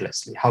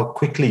effortlessly, how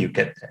quickly you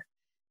get there.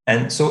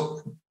 And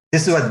so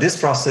this is what this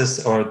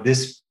process, or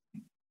this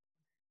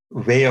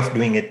way of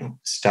doing it,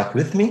 stuck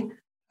with me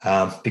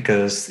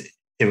because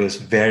it was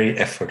very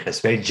effortless,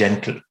 very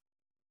gentle.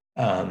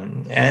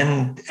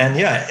 And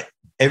yeah,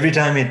 every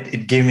time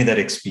it gave me that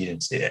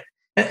experience.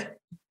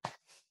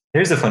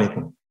 Here's the funny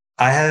thing.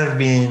 I have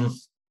been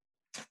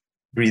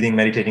breathing,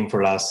 meditating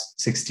for the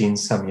last 16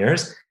 some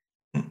years.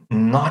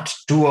 Not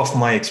two of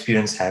my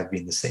experience have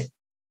been the same.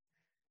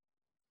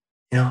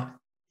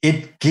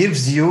 It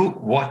gives you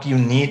what you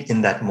need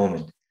in that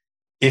moment.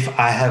 If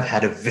I have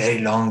had a very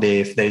long day,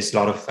 if there's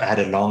I had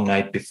a long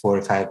night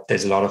before,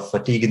 there's a lot of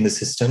fatigue in the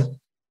system,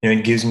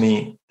 it gives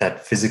me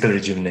that physical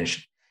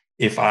rejuvenation.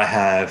 If I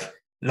have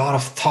a lot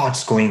of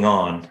thoughts going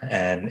on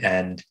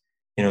and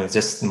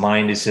just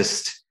mind is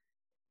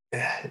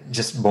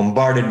just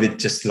bombarded with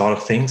just a lot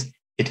of things,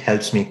 it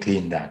helps me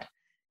clean that.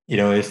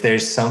 If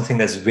there's something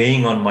that's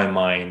weighing on my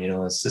mind,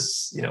 it's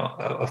just,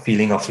 a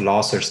feeling of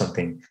loss or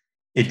something,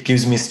 it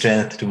gives me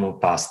strength to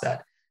move past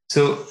that.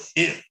 So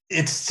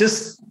it's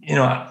just,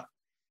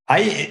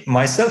 I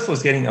myself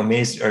was getting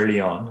amazed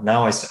early on.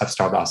 Now I've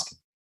stopped asking.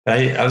 But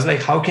I was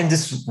like, how can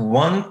this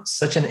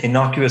such an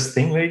innocuous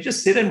thing where you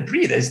just sit and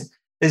breathe?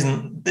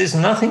 There's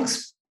nothing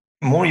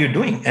more you're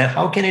doing. And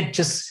how can it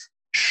just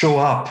show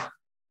up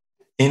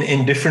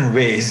in different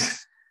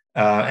ways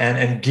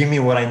and give me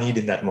what I need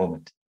in that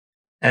moment?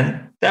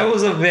 And that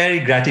was a very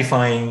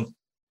gratifying,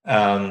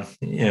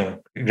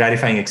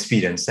 gratifying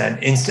experience. And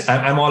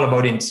I'm all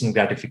about instant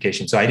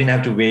gratification. So I didn't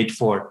have to wait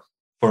for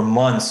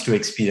months to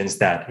experience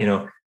that.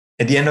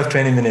 At the end of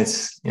 20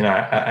 minutes,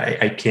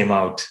 I came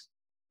out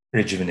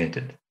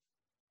rejuvenated.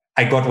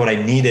 I got what I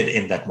needed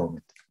in that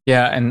moment.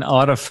 Yeah. And a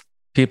lot of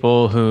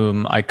people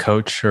whom I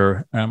coach,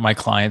 or my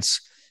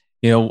clients,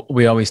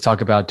 we always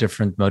talk about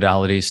different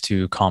modalities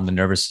to calm the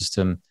nervous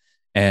system.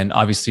 And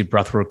obviously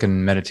breathwork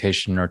and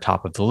meditation are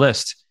top of the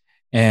list.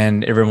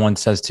 And everyone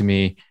says to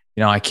me,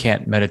 I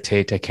can't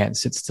meditate. I can't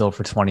sit still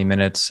for 20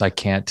 minutes. I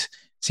can't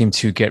seem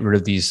to get rid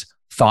of these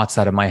thoughts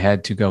out of my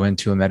head to go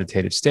into a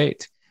meditative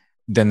state.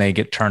 Then they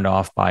get turned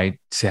off by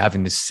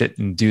having to sit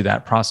and do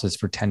that process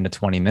for 10 to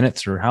 20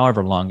 minutes or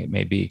however long it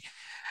may be.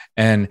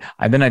 And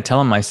then I tell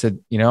them, I said,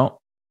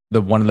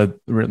 one of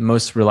the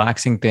most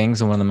relaxing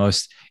things and one of the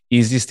most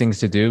easiest things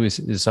to do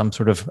is some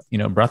sort of,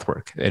 breath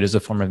work. It is a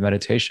form of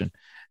meditation.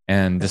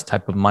 And this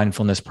type of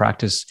mindfulness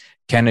practice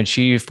can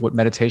achieve what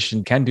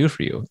meditation can do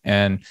for you.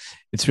 And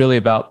it's really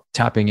about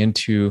tapping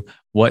into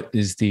what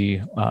is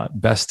the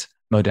best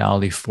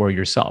modality for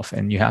yourself.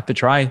 And you have to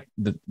try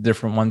the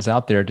different ones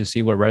out there to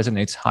see what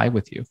resonates high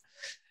with you.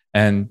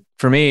 And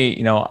for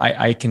me,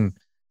 I can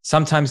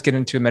sometimes get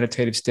into a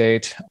meditative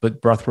state,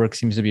 but breathwork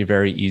seems to be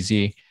very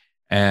easy.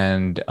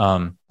 And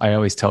I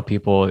always tell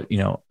people,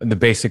 the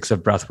basics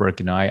of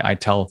breathwork. I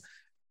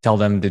tell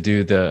them to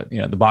do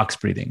the box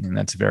breathing, and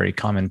that's a very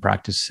common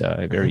practice,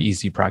 a very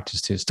easy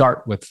practice to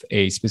start with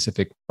a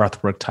specific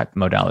breathwork type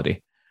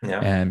modality.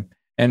 Yeah.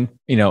 And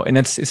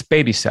it's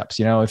baby steps.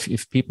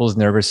 If people's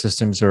nervous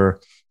systems are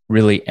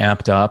really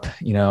amped up,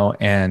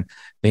 and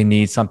they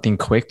need something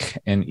quick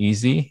and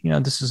easy,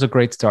 this is a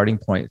great starting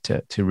point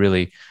to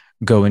really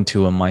go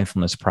into a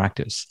mindfulness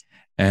practice.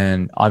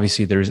 And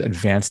obviously there's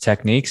advanced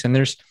techniques, and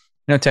there's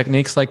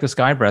techniques like the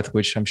sky breath,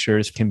 which I'm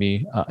sure can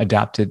be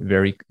adapted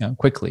very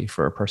quickly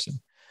for a person.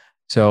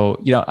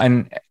 So,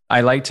 and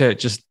I like to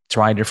just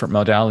try different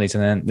modalities.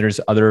 And then there's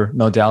other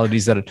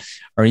modalities that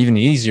are even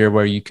easier,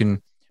 where you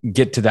can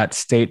get to that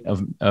state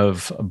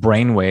of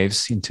brain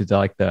waves into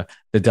the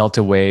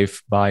delta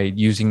wave by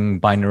using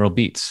binaural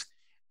beats.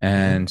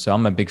 And so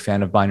I'm a big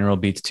fan of binaural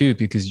beats too,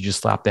 because you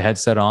just slap the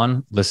headset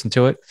on, listen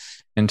to it,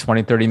 in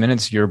 20, 30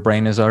 minutes, your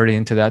brain is already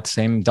into that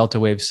same delta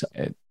waves.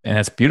 And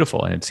that's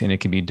beautiful. And it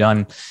can be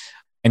done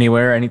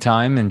anywhere,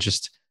 anytime. And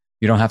just,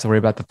 you don't have to worry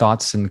about the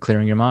thoughts and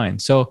clearing your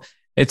mind. So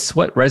it's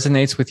what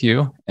resonates with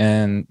you.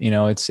 And,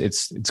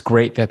 it's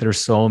great that there's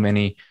so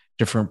many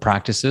different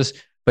practices,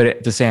 but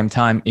at the same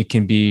time, it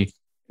can be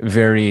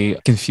very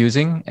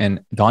confusing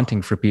and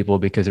daunting for people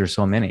because there's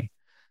so many.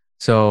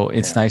 So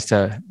it's nice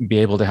to be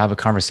able to have a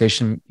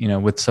conversation,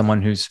 with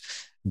someone who's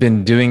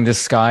been doing this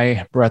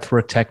sky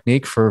breathwork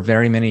technique for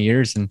very many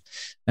years,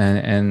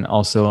 and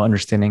also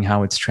understanding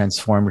how it's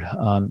transformed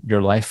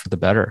your life for the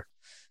better.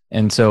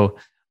 And so,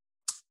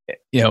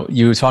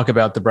 you talk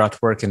about the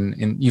breathwork,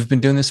 and you've been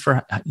doing this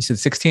for, you said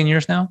 16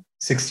 years now?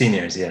 16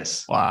 years,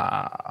 yes.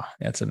 Wow,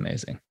 that's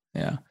amazing.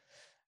 Yeah.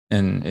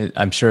 And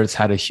I'm sure it's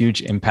had a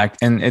huge impact.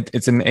 And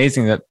it's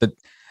amazing that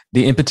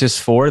the impetus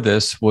for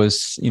this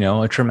was,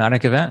 a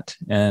traumatic event.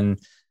 And,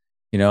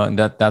 and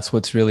that's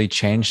what's really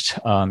changed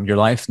your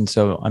life. And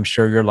so I'm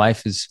sure your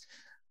life is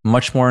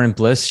much more in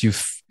bliss.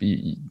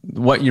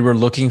 What you were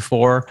looking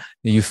for,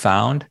 you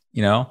found,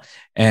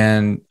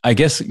 and I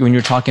guess when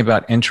you're talking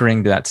about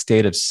entering that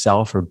state of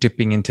self or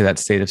dipping into that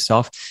state of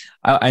self,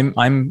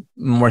 I'm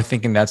more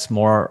thinking that's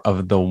more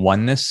of the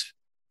oneness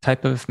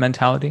type of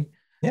mentality.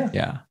 Yeah.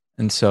 Yeah.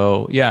 And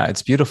so,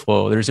 it's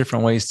beautiful. There's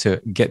different ways to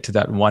get to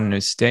that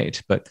oneness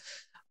state, but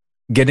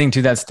getting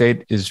to that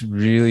state is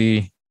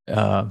really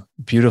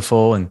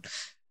beautiful and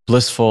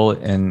blissful.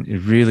 And it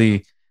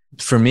really,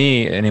 for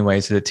me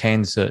anyways, it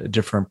attains a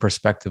different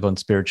perspective on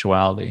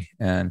spirituality.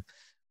 And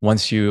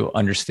once you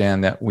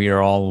understand that we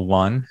are all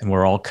one and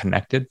we're all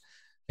connected,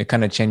 it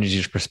kind of changes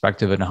your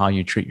perspective on how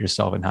you treat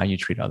yourself and how you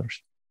treat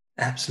others.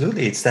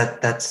 Absolutely. It's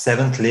that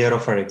seventh layer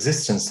of our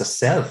existence, the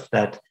self,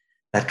 that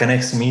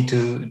connects me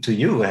to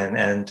you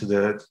and to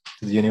the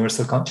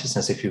universal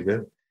consciousness, if you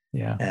will.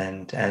 Yeah.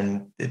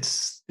 And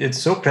it's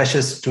so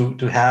precious to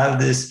have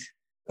this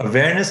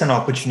awareness and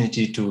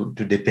opportunity to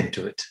dip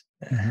into it.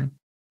 Mm-hmm.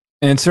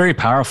 And it's very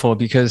powerful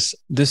because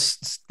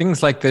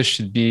things like this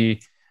should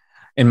be,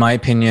 in my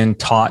opinion,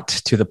 taught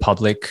to the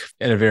public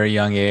at a very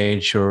young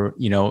age, or,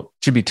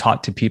 should be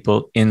taught to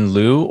people in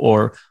lieu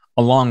or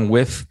along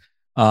with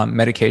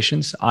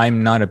medications.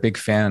 I'm not a big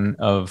fan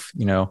of,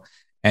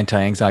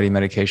 anti-anxiety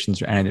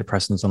medications or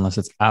antidepressants unless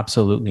it's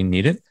absolutely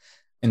needed.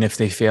 And if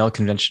they fail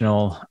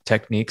conventional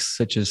techniques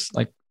such as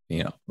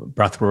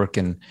breath work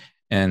and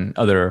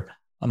other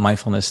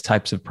mindfulness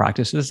types of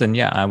practices, then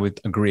I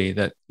would agree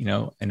that,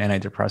 an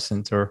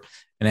antidepressant or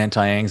an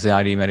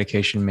anti-anxiety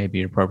medication may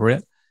be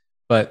appropriate.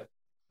 But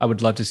I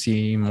would love to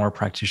see more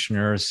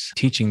practitioners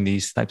teaching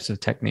these types of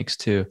techniques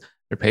to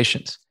their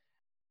patients.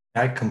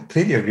 I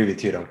completely agree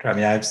with you, Doctor. I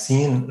mean, I've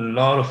seen a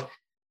lot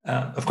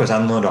of course,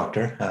 I'm no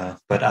doctor,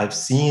 but I've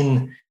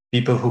seen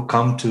people who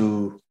come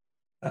to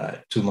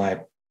my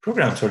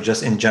programs, or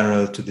just in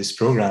general to these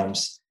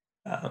programs,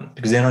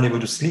 because they're not able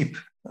to sleep.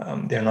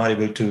 They're not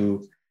able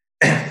to,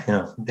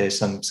 there's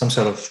some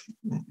sort of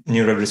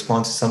neural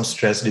response, some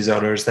stress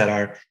disorders that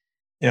are,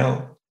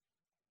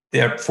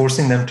 they are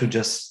forcing them to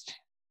just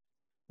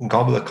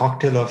gobble a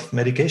cocktail of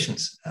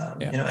medications.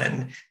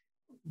 And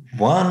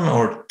 1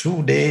 or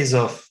 2 days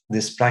of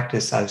this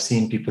practice, I've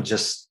seen people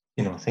just,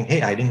 think,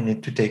 hey, I didn't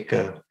need to take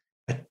a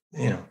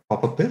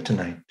pop-up pill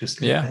tonight to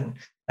sleep. Yeah. And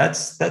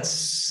that's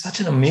such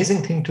an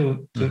amazing thing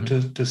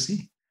to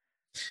see.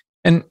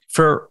 And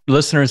for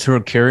listeners who are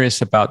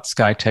curious about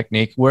Sky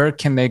Technique, where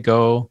can they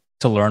go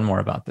to learn more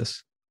about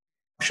this?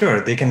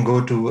 Sure. They can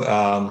go to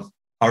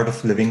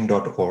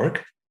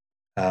artofliving.org.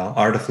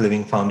 Art of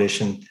Living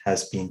Foundation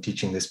has been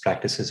teaching these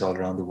practices all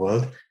around the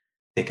world.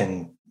 They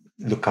can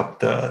look up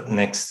the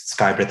next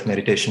Sky Breath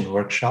Meditation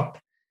workshop.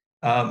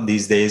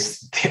 These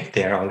days,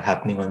 they are all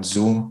happening on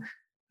Zoom.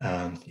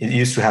 It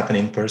used to happen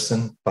in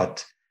person,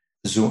 but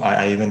Zoom,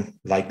 I even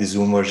like the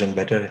Zoom version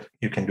better.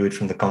 You can do it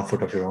from the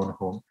comfort of your own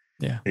home.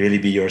 Yeah. Really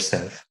be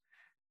yourself.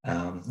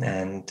 Just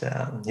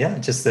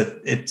that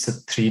it's a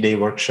 3-day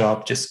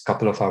workshop, just a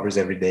couple of hours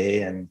every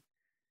day. And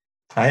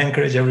I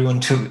encourage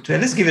everyone to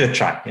at least give it a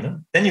try,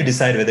 Then you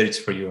decide whether it's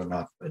for you or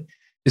not. But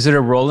is it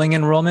a rolling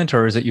enrollment,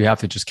 or is it you have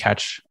to just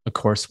catch a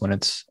course when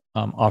it's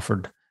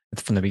offered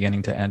from the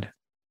beginning to end?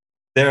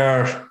 There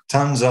are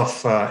tons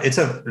of, it's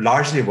a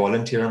largely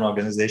volunteer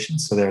organization.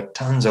 So there are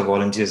tons of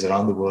volunteers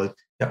around the world.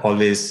 They're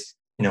always,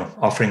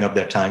 offering up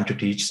their time to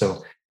teach.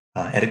 So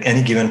at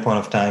any given point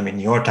of time in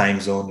your time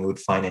zone, you would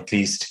find at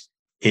least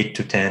 8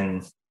 to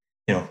 10,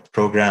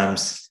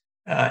 programs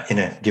in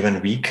a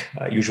given week.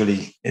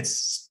 Usually it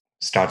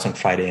starts on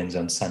Friday, ends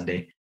on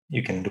Sunday.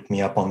 You can look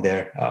me up on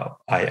there.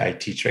 I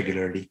teach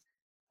regularly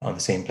on the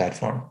same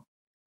platform.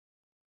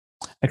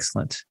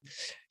 Excellent.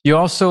 You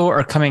also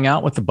are coming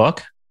out with a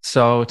book.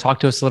 So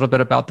talk to us a little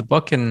bit about the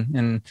book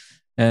and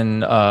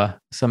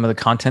some of the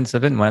contents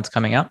of it and when it's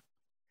coming out.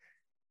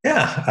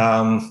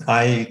 Yeah.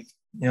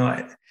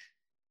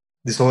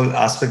 This whole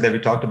aspect that we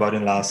talked about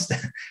in last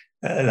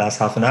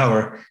half an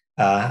hour,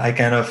 I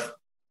kind of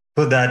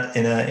put that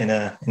in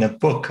a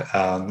book.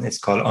 It's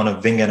called On a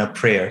Wing and a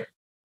Prayer,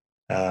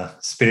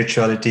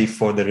 Spirituality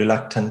for the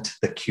Reluctant,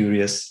 the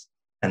Curious,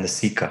 and the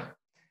Seeker.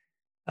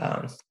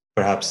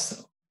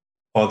 perhaps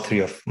all three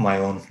of my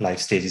own life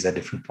stages at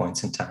different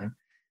points in time.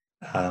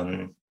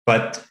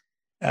 But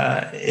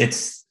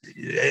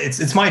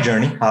it's my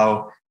journey,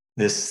 how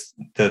this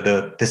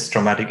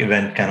traumatic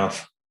event kind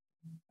of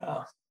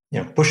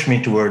pushed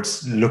me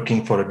towards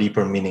looking for a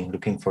deeper meaning,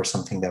 looking for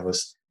something that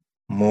was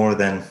more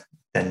than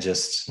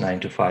just 9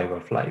 to 5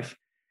 of life.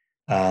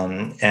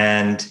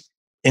 And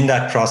in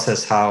that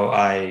process, how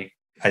I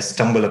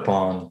stumbled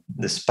upon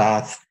this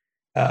path,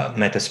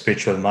 met a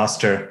spiritual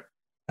master,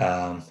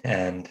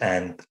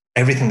 and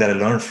everything that I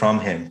learned from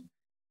him,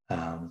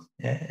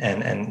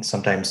 and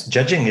sometimes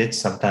judging it,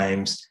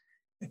 sometimes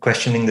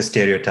questioning the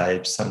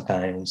stereotypes,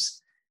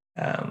 sometimes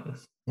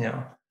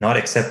not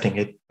accepting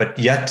it, but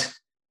yet,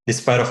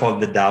 despite of all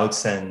the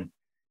doubts and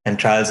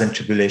trials and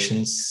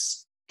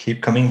tribulations,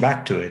 keep coming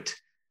back to it,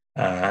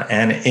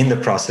 and in the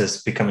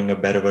process, becoming a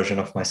better version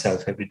of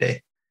myself every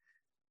day.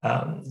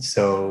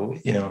 So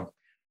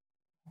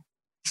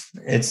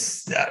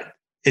it's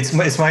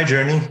my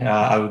journey.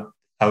 I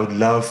would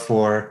love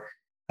for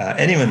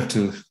anyone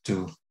to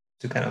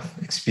kind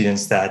of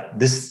experience that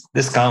this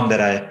calm that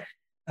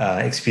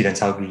I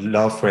experience. I would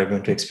love for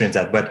everyone to experience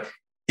that. But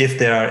if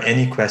there are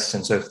any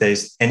questions, or if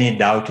there's any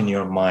doubt in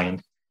your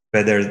mind,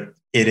 whether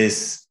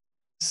it's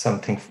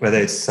something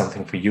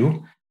for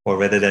you, or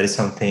whether that is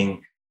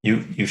something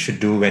you should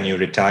do when you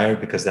retire,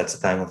 because that's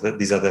the time of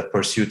these are the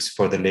pursuits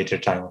for the later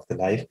time of the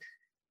life,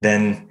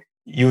 then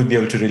you would be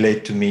able to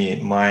relate to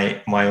me,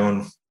 my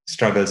own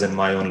struggles and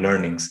my own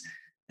learnings,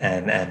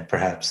 and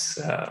perhaps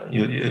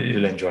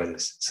you'll enjoy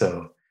this.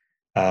 So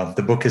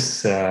the book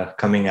is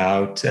coming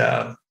out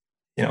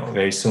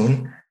very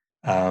soon.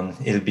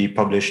 It'll be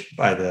published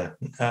by the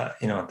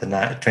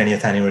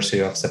 20th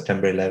anniversary of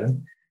September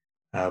 11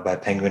 by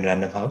Penguin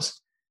Random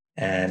House.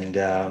 And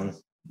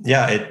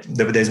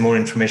there's more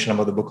information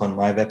about the book on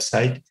my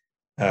website,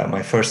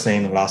 my first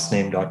name and last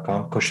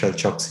name.com,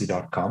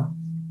 kushalchoksi.com.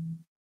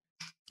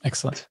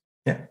 Excellent.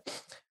 Yeah.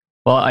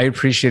 Well, I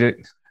appreciate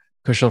it,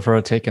 Kushal,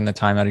 for taking the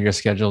time out of your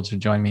schedule to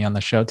join me on the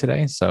show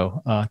today.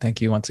 So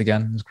thank you once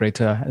again. It was great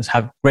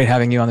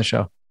having you on the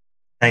show.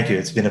 Thank you.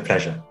 It's been a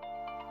pleasure.